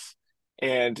health.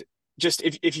 And just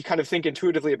if you kind of think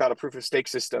intuitively about a proof of stake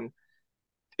system,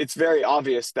 it's very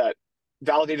obvious that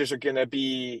validators are going to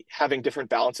be having different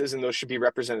balances and those should be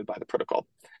represented by the protocol.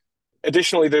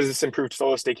 Additionally, there's this improved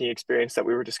solo staking experience that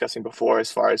we were discussing before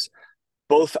as far as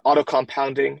both auto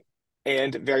compounding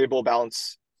and variable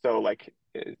balance. So like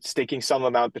staking some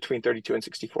amount between 32 and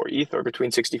 64 ETH or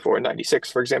between 64 and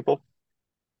 96, for example.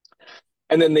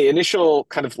 And then the initial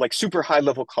kind of like super high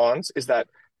level cons is that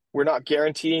we're not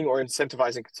guaranteeing or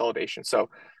incentivizing consolidation. So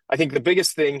I think the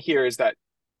biggest thing here is that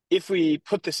if we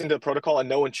put this into the protocol and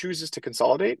no one chooses to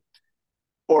consolidate,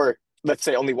 or let's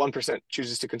say only 1%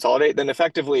 chooses to consolidate, then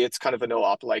effectively it's kind of a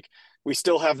no-op. Like we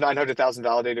still have 900,000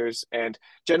 validators, and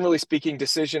generally speaking,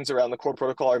 decisions around the core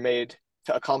protocol are made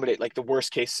to accommodate like the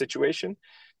worst case situation,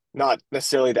 not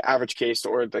necessarily the average case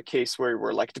or the case where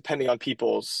we're like depending on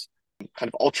people's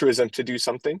kind of altruism to do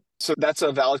something. So that's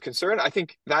a valid concern. I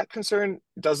think that concern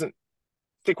doesn't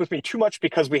stick with me too much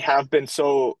because we have been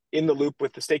so in the loop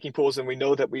with the staking pools, and we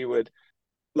know that we would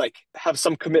like have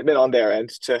some commitment on their end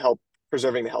to help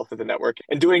preserving the health of the network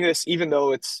and doing this even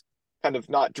though it's kind of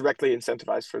not directly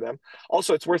incentivized for them.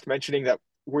 Also, it's worth mentioning that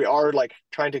we are like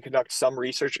trying to conduct some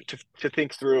research to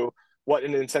think through what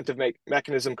an incentive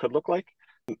mechanism could look like.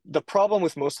 The problem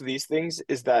with most of these things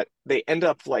is that they end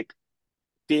up like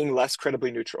being less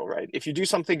credibly neutral, right? If you do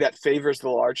something that favors the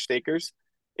large stakers,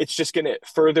 it's just going to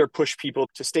further push people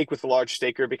to stake with the large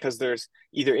staker because there's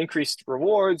either increased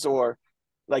rewards or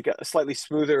like a slightly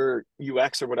smoother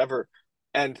UX or whatever.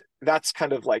 And that's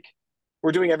kind of like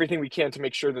we're doing everything we can to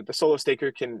make sure that the solo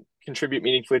staker can contribute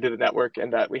meaningfully to the network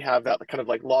and that we have that kind of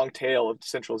like long tail of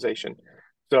decentralization.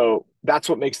 So that's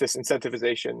what makes this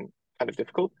incentivization kind of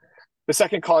difficult. The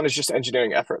second con is just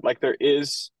engineering effort. Like there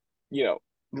is,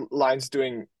 Line's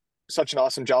doing such an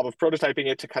awesome job of prototyping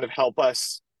it to kind of help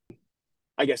us,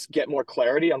 I guess, get more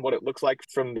clarity on what it looks like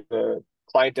from the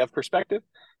client dev perspective.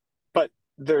 But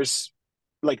there's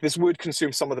like, this would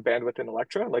consume some of the bandwidth in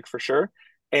Electra, like for sure.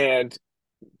 And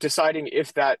deciding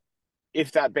if that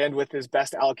bandwidth is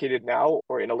best allocated now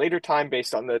or in a later time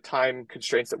based on the time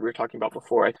constraints that we were talking about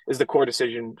before is the core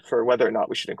decision for whether or not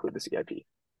we should include this EIP.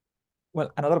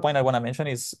 Well, another point I want to mention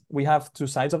is we have two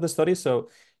sides of the story. So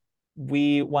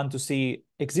we want to see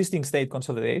existing state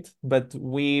consolidate, but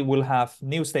we will have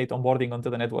new state onboarding onto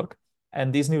the network.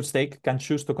 And this new state can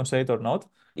choose to consolidate or not,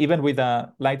 even with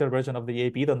a lighter version of the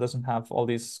EIP that doesn't have all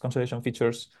these consolidation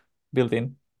features built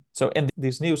in. So, and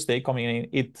this new state coming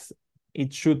in,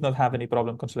 it should not have any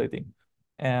problem consolidating.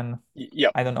 And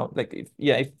I don't know, like,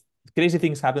 if crazy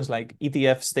things happens, like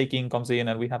ETF staking comes in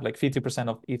and we have like 50%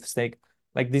 of ETH stake,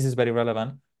 like this is very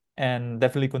relevant and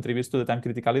definitely contributes to the time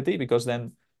criticality, because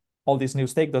then all this new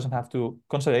stake doesn't have to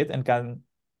consolidate and can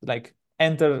like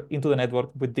enter into the network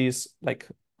with this like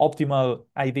optimal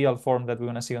ideal form that we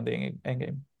want to see on the end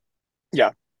game.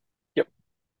 Yeah. Yep.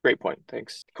 Great point.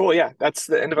 Thanks. Cool. Yeah. That's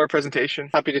the end of our presentation.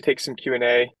 Happy to take some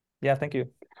Q&A. Yeah. Thank you.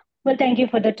 Well, thank you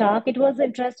for the talk. It was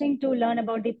interesting to learn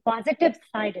about the positive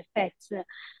side effects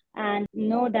and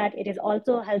know that it is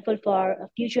also helpful for a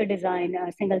future design,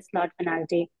 single slot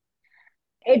finality.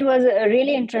 It was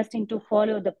really interesting to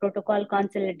follow the protocol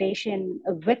consolidation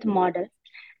with models,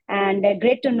 and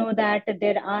great to know that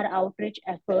there are outreach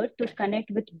efforts to connect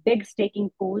with big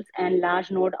staking pools and large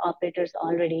node operators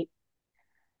already.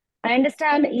 I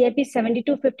understand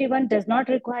eip-7251 does not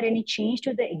require any change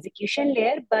to the execution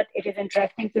layer, but it is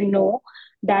interesting to know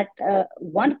that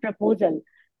one proposal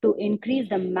to increase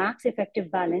the max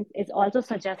effective balance is also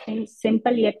suggesting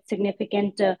simple yet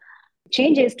significant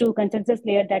changes to consensus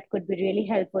layer that could be really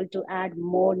helpful to add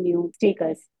more new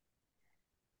stakers.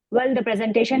 Well, the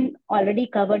presentation already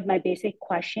covered my basic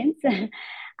questions.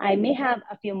 I may have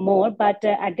a few more, but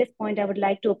at this point, I would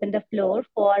like to open the floor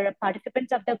for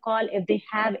participants of the call if they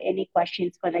have any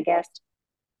questions for the guest.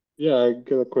 Yeah, I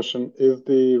get a question. Is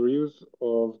the reuse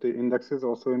of the indexes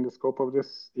also in the scope of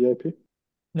this EIP?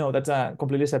 No, that's a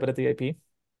completely separate EIP,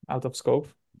 out of scope.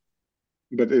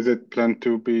 But is it planned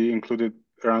to be included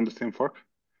around the same fork?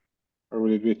 Or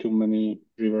will it be too many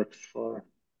reworks for...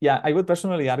 Yeah, I would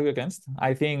personally argue against.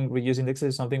 I think reuse indexes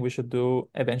is something we should do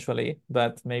eventually,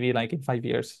 but maybe like in 5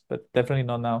 years, but definitely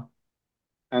not now.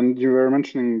 And you were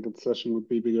mentioning that slashing would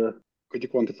be bigger. Could you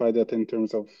quantify that in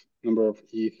terms of number of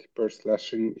ETH per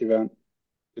slashing event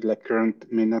with like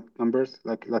current mainnet numbers?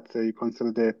 Like let's say you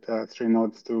consolidate 3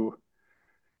 nodes to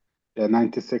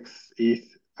 96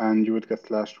 ETH and you would get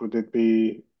slashed. Would it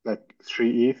be like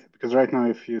 3 ETH? Because right now,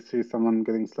 if you see someone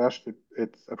getting slashed,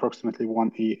 it's approximately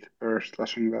 1 ETH per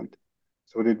slashing event.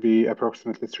 So would it be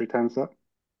approximately 3 times that?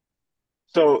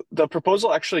 So the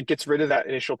proposal actually gets rid of that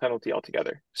initial penalty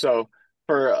altogether. So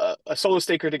for a solo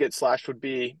staker to get slashed would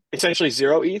be essentially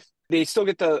 0 ETH. They still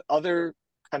get the other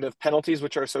kind of penalties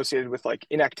which are associated with like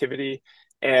inactivity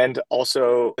and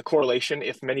also the correlation.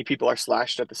 If many people are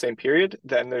slashed at the same period,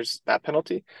 then there's that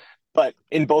penalty. But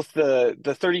in both the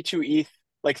 32 ETH,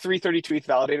 like 3 32 ETH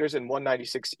validators and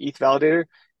 196 ETH validator,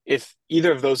 if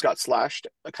either of those got slashed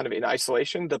kind of in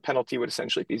isolation, the penalty would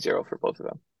essentially be 0 for both of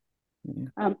them.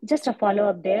 Just a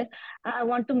follow-up there. I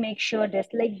want to make sure that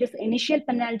like this initial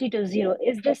penalty to 0,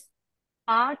 is this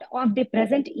part of the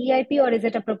present EIP or is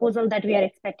it a proposal that we are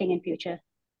expecting in future?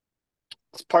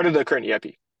 It's part of the current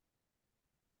EIP.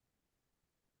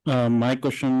 My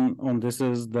question on this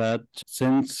is that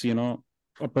since,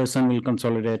 a person will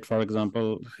consolidate, for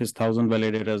example, his 1,000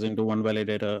 validators into one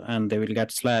validator and they will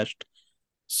get slashed.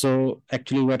 So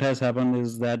actually what has happened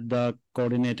is that the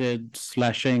coordinated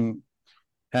slashing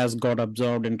has got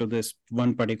absorbed into this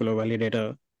one particular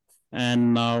validator.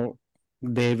 And now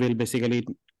they will basically,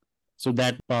 so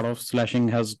that part of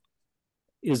slashing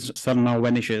is somehow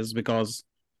vanishes because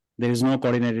there is no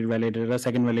coordinated validator,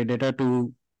 second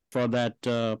validator for that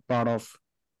part of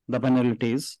the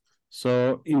penalties.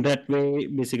 So in that way,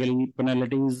 basically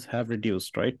penalties have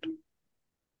reduced, right?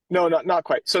 No, not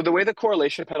quite. So the way the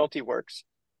correlation penalty works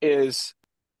is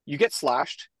you get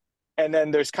slashed and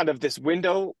then there's kind of this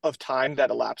window of time that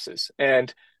elapses,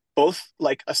 and both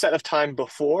like a set of time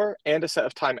before and a set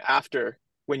of time after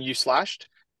when you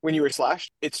were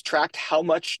slashed, it's tracked how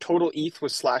much total ETH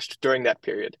was slashed during that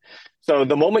period. So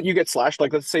the moment you get slashed,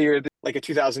 like let's say you're like a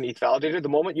 2000 ETH validator, the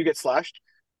moment you get slashed,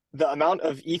 the amount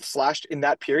of ETH slashed in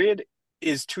that period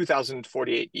is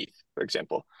 2048 ETH, for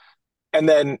example. And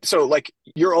then, so like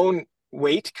your own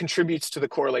weight contributes to the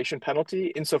correlation penalty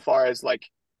insofar as like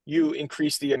you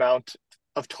increase the amount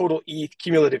of total ETH,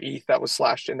 cumulative ETH that was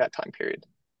slashed in that time period.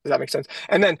 Does that make sense?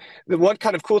 And then the one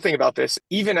kind of cool thing about this,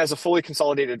 even as a fully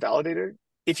consolidated validator,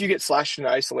 if you get slashed in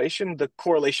isolation, the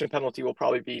correlation penalty will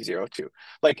probably be 0 too.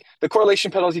 Like the correlation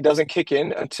penalty doesn't kick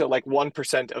in until like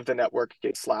 1% of the network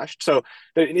gets slashed. So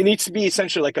it needs to be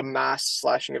essentially like a mass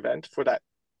slashing event for that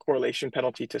correlation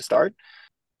penalty to start.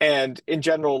 And in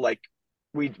general, like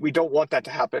we don't want that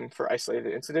to happen for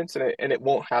isolated incidents, and it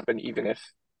won't happen even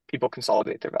if people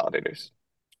consolidate their validators.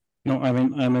 No, I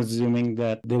mean, I'm assuming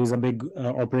that there is a big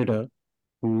operator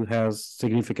who has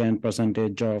significant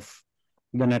percentage of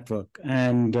the network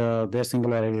and their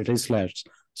singularity is slashed.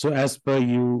 So as per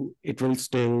you, it will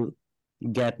still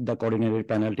get the coordinated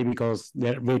penalty because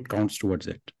their weight counts towards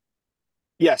it.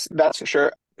 Yes, that's for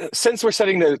sure. Since we're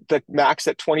setting the max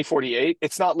at 2048,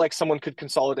 it's not like someone could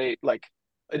consolidate like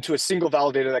into a single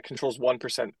validator that controls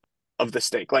 1% of the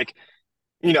stake. Like,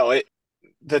 you know,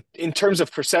 in terms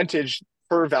of percentage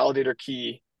per validator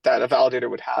key that a validator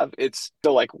would have, it's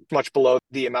still like much below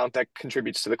the amount that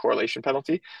contributes to the correlation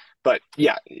penalty. But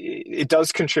yeah, it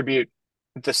does contribute,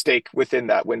 the stake within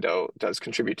that window does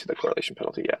contribute to the correlation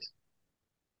penalty, yes.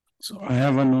 So I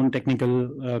have a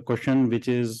non-technical question, which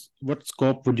is what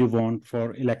scope would you want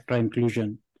for Electra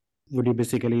inclusion? Would you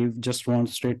basically just want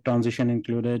straight transition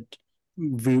included?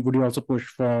 Would you also push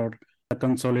for a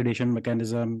consolidation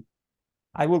mechanism?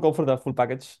 I will go for the full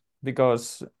package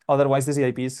because otherwise this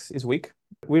EIP is weak.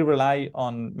 We rely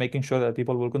on making sure that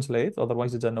people will consolidate,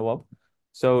 otherwise it's a no up.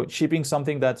 So shipping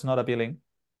something that's not appealing,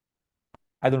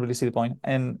 I don't really see the point.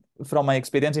 And from my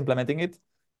experience implementing it,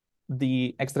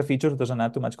 the extra features doesn't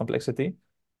add too much complexity.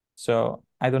 So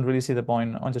I don't really see the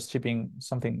point on just shipping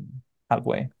something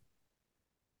halfway.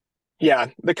 Yeah,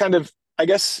 the kind of, I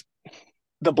guess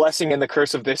the blessing and the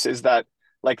curse of this is that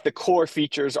like the core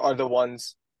features are the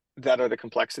ones that are the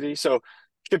complexity. So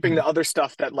shipping the other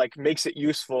stuff that like makes it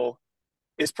useful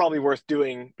is probably worth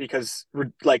doing because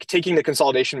like taking the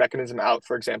consolidation mechanism out,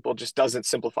 for example, just doesn't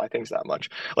simplify things that much.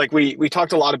 Like we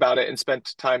talked a lot about it and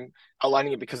spent time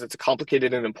outlining it because it's a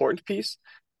complicated and important piece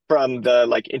from the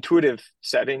like intuitive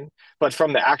setting, but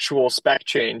from the actual spec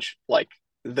change, like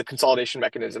the consolidation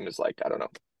mechanism is like, I don't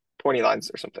know, 20 lines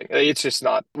or something. It's just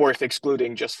not worth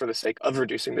excluding just for the sake of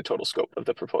reducing the total scope of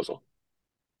the proposal.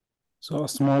 So a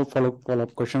small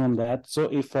follow-up question on that. So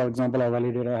if, for example, a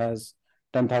validator has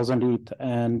 10,000 ETH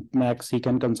and max he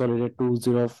can consolidate to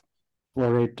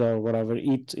 0.48 or whatever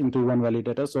ETH into one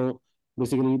validator. So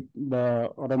basically,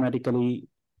 automatically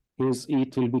his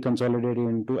ETH will be consolidated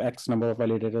into X number of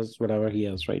validators, whatever he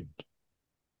has, right?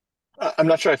 I'm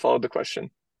not sure I followed the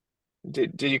question.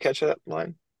 Did you catch that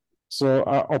line? So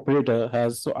our operator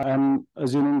has. So I'm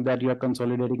assuming that you are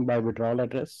consolidating by withdrawal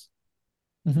address.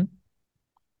 Mm-hmm.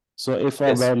 So if a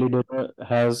Yes. validator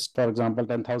has, for example,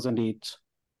 10,000 ETH,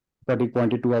 but it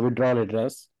pointed to a withdrawal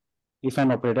address, if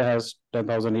an operator has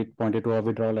 10,000 ETH pointed to a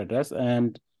withdrawal address,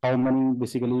 and how many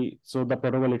basically, so the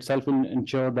protocol itself will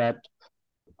ensure that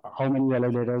how many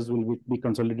validators will be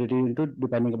consolidated into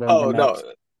depending upon the max.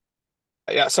 No.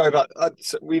 Yeah, sorry about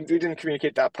so we didn't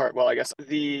communicate that part well, I guess.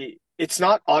 It's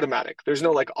not automatic. There's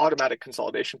no like automatic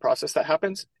consolidation process that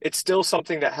happens. It's still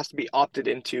something that has to be opted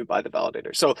into by the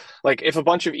validator. So like if a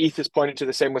bunch of ETH is pointed to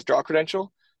the same withdrawal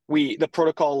credential, the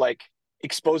protocol like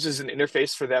exposes an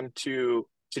interface for them to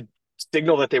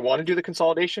signal that they want to do the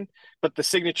consolidation, but the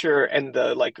signature and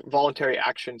the like voluntary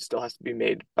action still has to be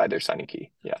made by their signing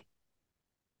key. Yeah.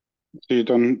 So you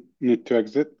don't need to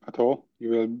exit at all. You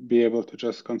will be able to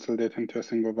just consolidate into a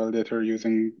single validator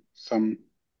using some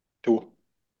tool.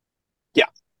 Yeah.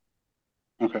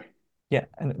 Okay. Yeah,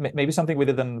 and maybe something we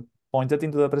didn't point it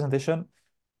into the presentation.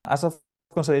 As of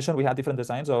consolidation, we had different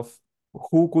designs of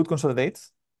who could consolidate.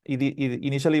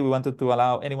 Initially, we wanted to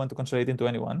allow anyone to consolidate into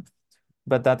anyone,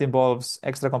 but that involves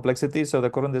extra complexity. So the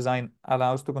current design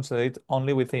allows to consolidate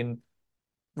only within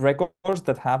records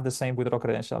that have the same withdrawal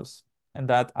credentials. And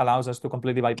that allows us to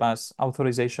completely bypass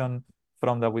authorization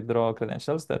from the withdrawal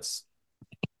credentials. That's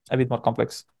a bit more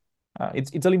complex.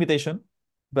 It's a limitation,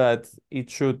 but it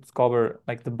should cover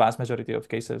like the vast majority of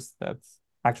cases that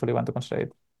actually want to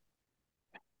consolidate.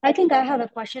 I think I have a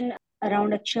question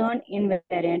around a churn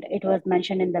invariant. It was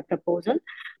mentioned in the proposal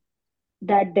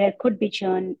that there could be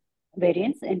churn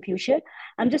variants in future.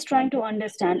 I'm just trying to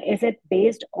understand, is it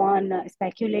based on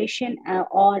speculation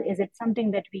or is it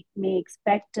something that we may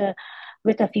expect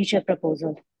with a future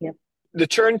proposal? Yeah. The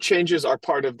churn changes are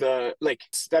part of the, like,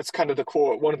 that's kind of the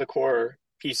core, one of the core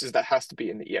pieces that has to be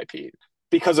in the EIP.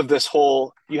 because of this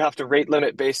whole, you have to rate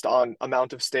limit based on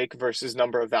amount of stake versus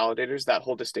number of validators, that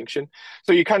whole distinction.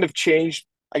 So you kind of changed,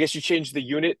 I guess you changed the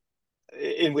unit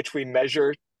in which we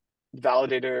measure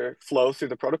validator flow through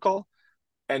the protocol.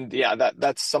 And yeah,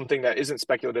 that's something that isn't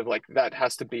speculative. Like that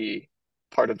has to be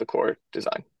part of the core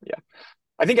design. Yeah.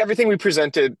 I think everything we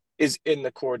presented is in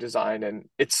the core design, and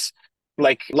it's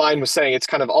like Lion was saying, it's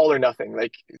kind of all or nothing.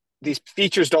 Like these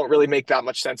features don't really make that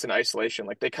much sense in isolation.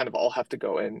 Like they kind of all have to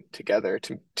go in together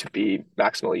to be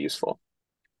maximally useful.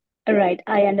 Right,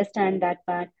 I understand that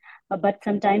part. But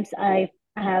sometimes I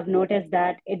have noticed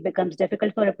that it becomes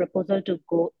difficult for a proposal to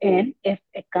go in if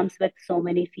it comes with so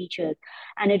many features.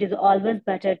 And it is always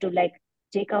better to like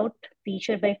take out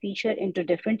feature by feature into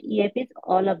different EAPs.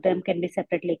 All of them can be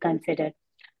separately considered.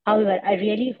 However, I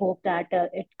really hope that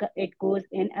it goes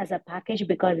in as a package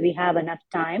because we have enough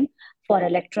time for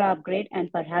Electra upgrade,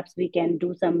 and perhaps we can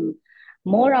do some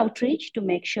more outreach to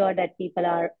make sure that people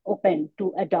are open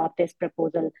to adopt this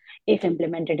proposal if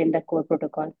implemented in the core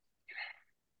protocol.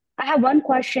 I have one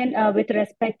question with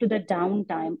respect to the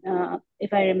downtime.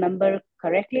 If I remember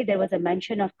correctly, there was a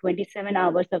mention of 27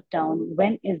 hours of down.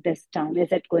 When is this time?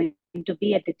 Is it going to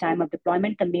be at the time of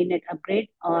deployment, the mainnet upgrade,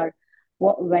 or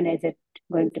when is it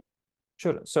going to?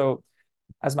 Sure. So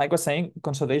as Mike was saying,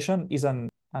 consolidation is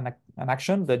an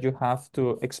action that you have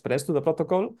to express to the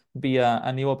protocol via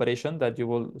a new operation that you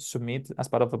will submit as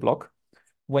part of the block.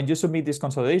 When you submit this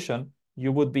consolidation,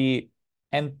 you would be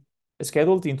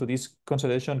scheduled into this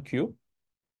consolidation queue.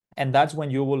 And that's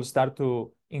when you will start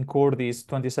to incur these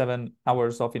 27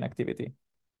 hours of inactivity.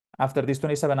 After these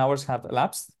 27 hours have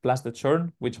elapsed, plus the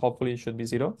churn, which hopefully should be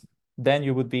 0, then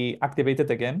you would be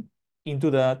activated again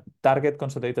into the target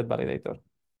consolidated validator.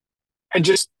 And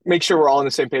just make sure we're all on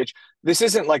the same page. This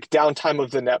isn't like downtime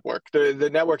of the network. The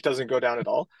network doesn't go down at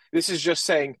all. This is just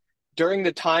saying during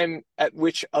the time at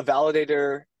which a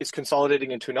validator is consolidating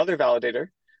into another validator,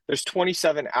 there's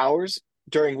 27 hours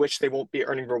during which they won't be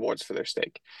earning rewards for their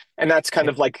stake. And that's kind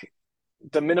of like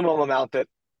the minimum amount that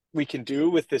we can do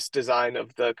with this design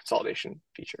of the consolidation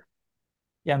feature.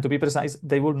 Yeah, and to be precise,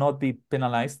 they will not be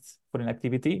penalized for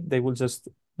inactivity. They will just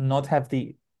not have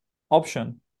the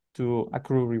option to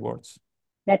accrue rewards.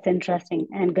 That's interesting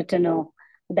and good to know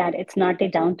that it's not the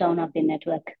downtown of the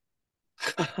network.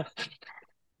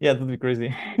 Yeah, that would be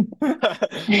crazy.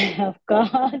 Of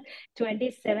course,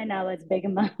 27 hours, big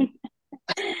amount.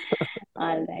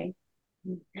 All right.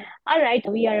 All right,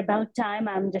 we are about time.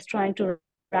 I'm just trying to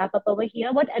wrap up over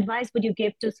here. What advice would you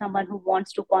give to someone who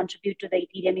wants to contribute to the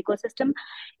Ethereum ecosystem,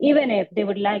 even if they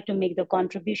would like to make the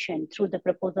contribution through the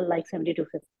proposal like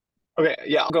 7250? Okay,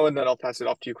 yeah, I'll go and then I'll pass it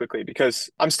off to you quickly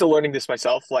because I'm still learning this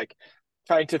myself, like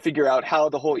trying to figure out how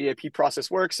the whole EIP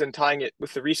process works and tying it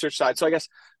with the research side. So I guess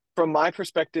from my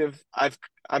perspective,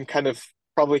 I'm kind of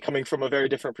probably coming from a very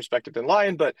different perspective than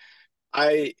Lion, but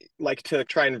I like to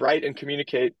try and write and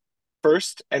communicate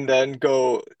first and then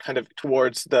go kind of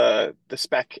towards the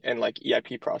spec and like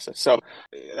EIP process. So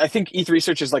I think ETH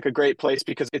research is like a great place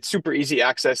because it's super easy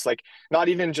access, like not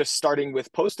even just starting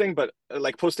with posting, but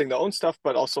like posting the own stuff,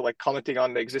 but also like commenting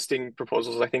on the existing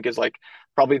proposals, I think is like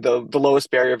probably the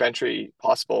lowest barrier of entry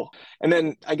possible. And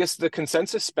then I guess the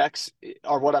consensus specs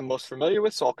are what I'm most familiar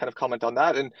with. So I'll kind of comment on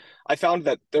that. And I found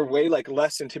that they're way like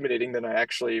less intimidating than I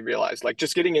actually realized. Like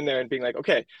just getting in there and being like,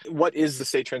 okay, what is the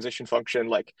state transition function?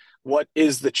 Like what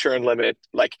is the churn limit?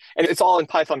 Like, and it's all in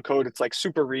Python code. It's like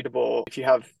super readable if you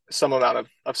have some amount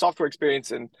of software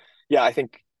experience. And yeah, I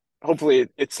think hopefully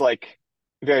it's like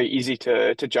very easy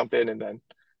to jump in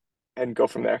and go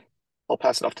from there. I'll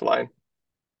pass it off to Lion.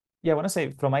 Yeah, I want to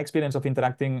say from my experience of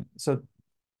interacting, so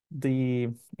the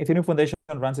Ethereum Foundation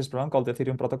runs this program called the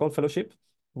Ethereum Protocol Fellowship,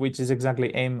 which is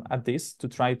exactly aimed at this, to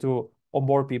try to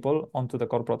onboard people onto the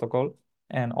core protocol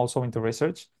and also into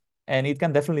research. And it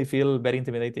can definitely feel very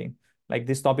intimidating. Like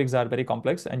these topics are very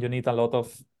complex and you need a lot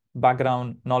of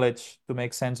background knowledge to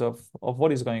make sense of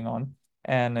what is going on.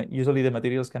 And usually the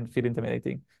materials can feel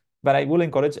intimidating. But I will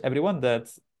encourage everyone that,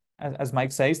 as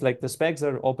Mike says, like the specs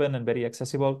are open and very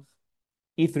accessible.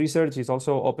 ETH research is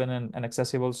also open and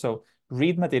accessible. So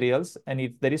read materials. And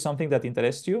if there is something that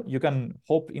interests you, you can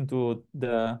hop into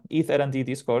the ETH R&D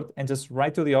Discord and just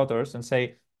write to the authors and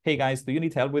say, hey guys, do you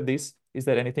need help with this? Is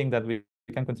there anything that we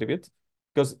can contribute?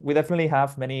 Because we definitely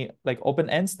have many like open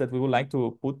ends that we would like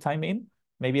to put time in.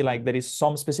 Maybe like there is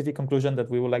some specific conclusion that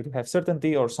we would like to have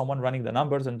certainty, or someone running the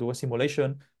numbers and do a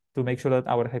simulation to make sure that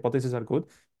our hypotheses are good.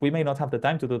 We may not have the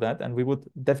time to do that, and we would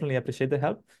definitely appreciate the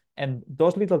help. And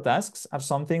those little tasks are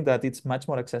something that it's much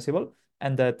more accessible,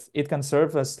 and that it can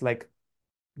serve as like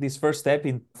this first step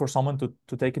in for someone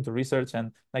to take into research,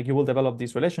 and like you will develop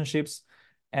these relationships.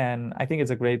 And I think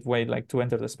it's a great way like to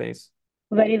enter the space.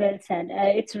 Very well said.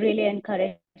 It's really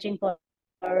encouraging for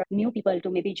new people to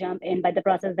maybe jump in by the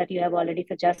process that you have already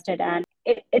suggested. And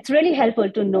it's really helpful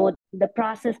to know the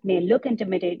process may look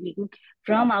intimidating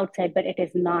from outside, but it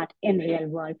is not in real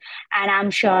world. And I'm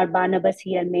sure Barnabas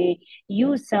here may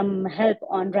use some help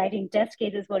on writing test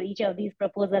cases for each of these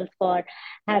proposals for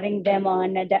having them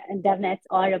on DevNets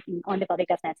or on the public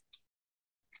testnets.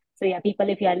 So yeah, people,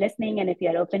 if you are listening and if you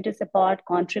are open to support,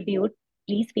 contribute,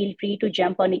 please feel free to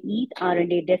jump on the ETH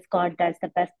R&D Discord. That's the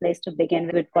best place to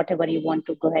begin with whatever you want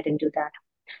to go ahead and do that.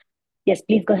 Yes,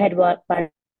 please go ahead.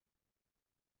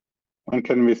 When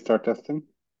can we start testing?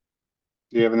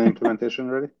 Do you have an implementation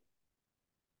ready?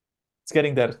 It's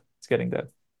getting there. It's getting there.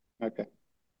 Okay.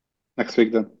 Next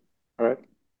week then. All right.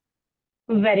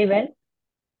 Very well.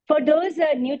 For those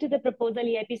new to the proposal,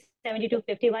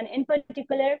 eip-7251 in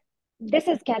particular, this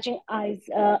is catching eyes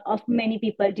of many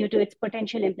people due to its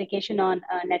potential implication on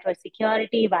network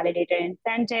security, validator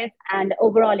incentives, and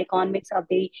overall economics of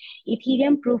the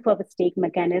Ethereum proof of stake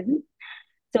mechanism.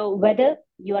 So whether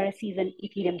you are a seasoned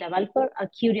Ethereum developer, a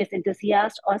curious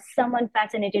enthusiast, or someone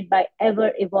fascinated by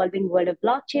ever-evolving world of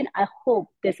blockchain, I hope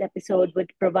this episode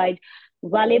would provide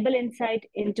valuable insight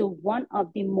into one of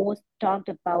the most talked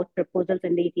about proposals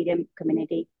in the Ethereum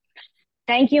community.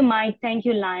 Thank you, Mike. Thank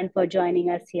you, Lion, for joining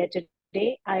us here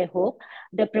today. I hope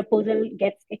the proposal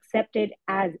gets accepted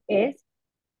as is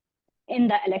in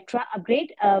the Electra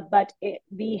upgrade, but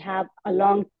we have a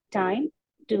long time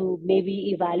to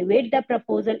maybe evaluate the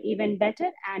proposal even better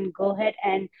and go ahead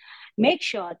and make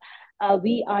sure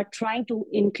we are trying to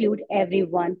include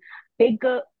everyone, big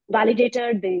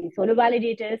validator, the solo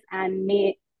validators, and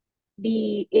may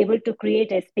be able to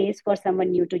create a space for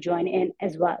someone new to join in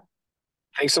as well.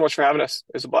 Thanks so much for having us.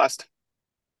 It was a blast.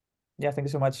 Yeah, thank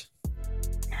you so much.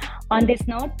 On this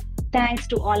note, thanks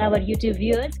to all our YouTube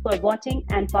viewers for watching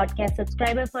and podcast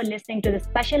subscribers for listening to the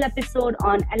special episode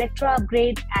on Electra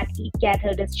upgrades at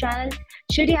eip-7251 channel.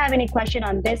 Should you have any question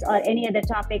on this or any other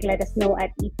topic, let us know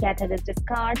at eip-7251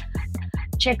 Discord.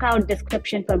 Check out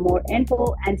description for more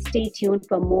info and stay tuned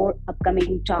for more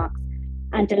upcoming talks.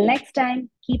 Until next time,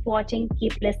 keep watching,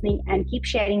 keep listening, and keep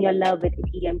sharing your love with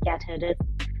Ethereum cat herders.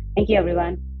 Thank you,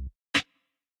 everyone.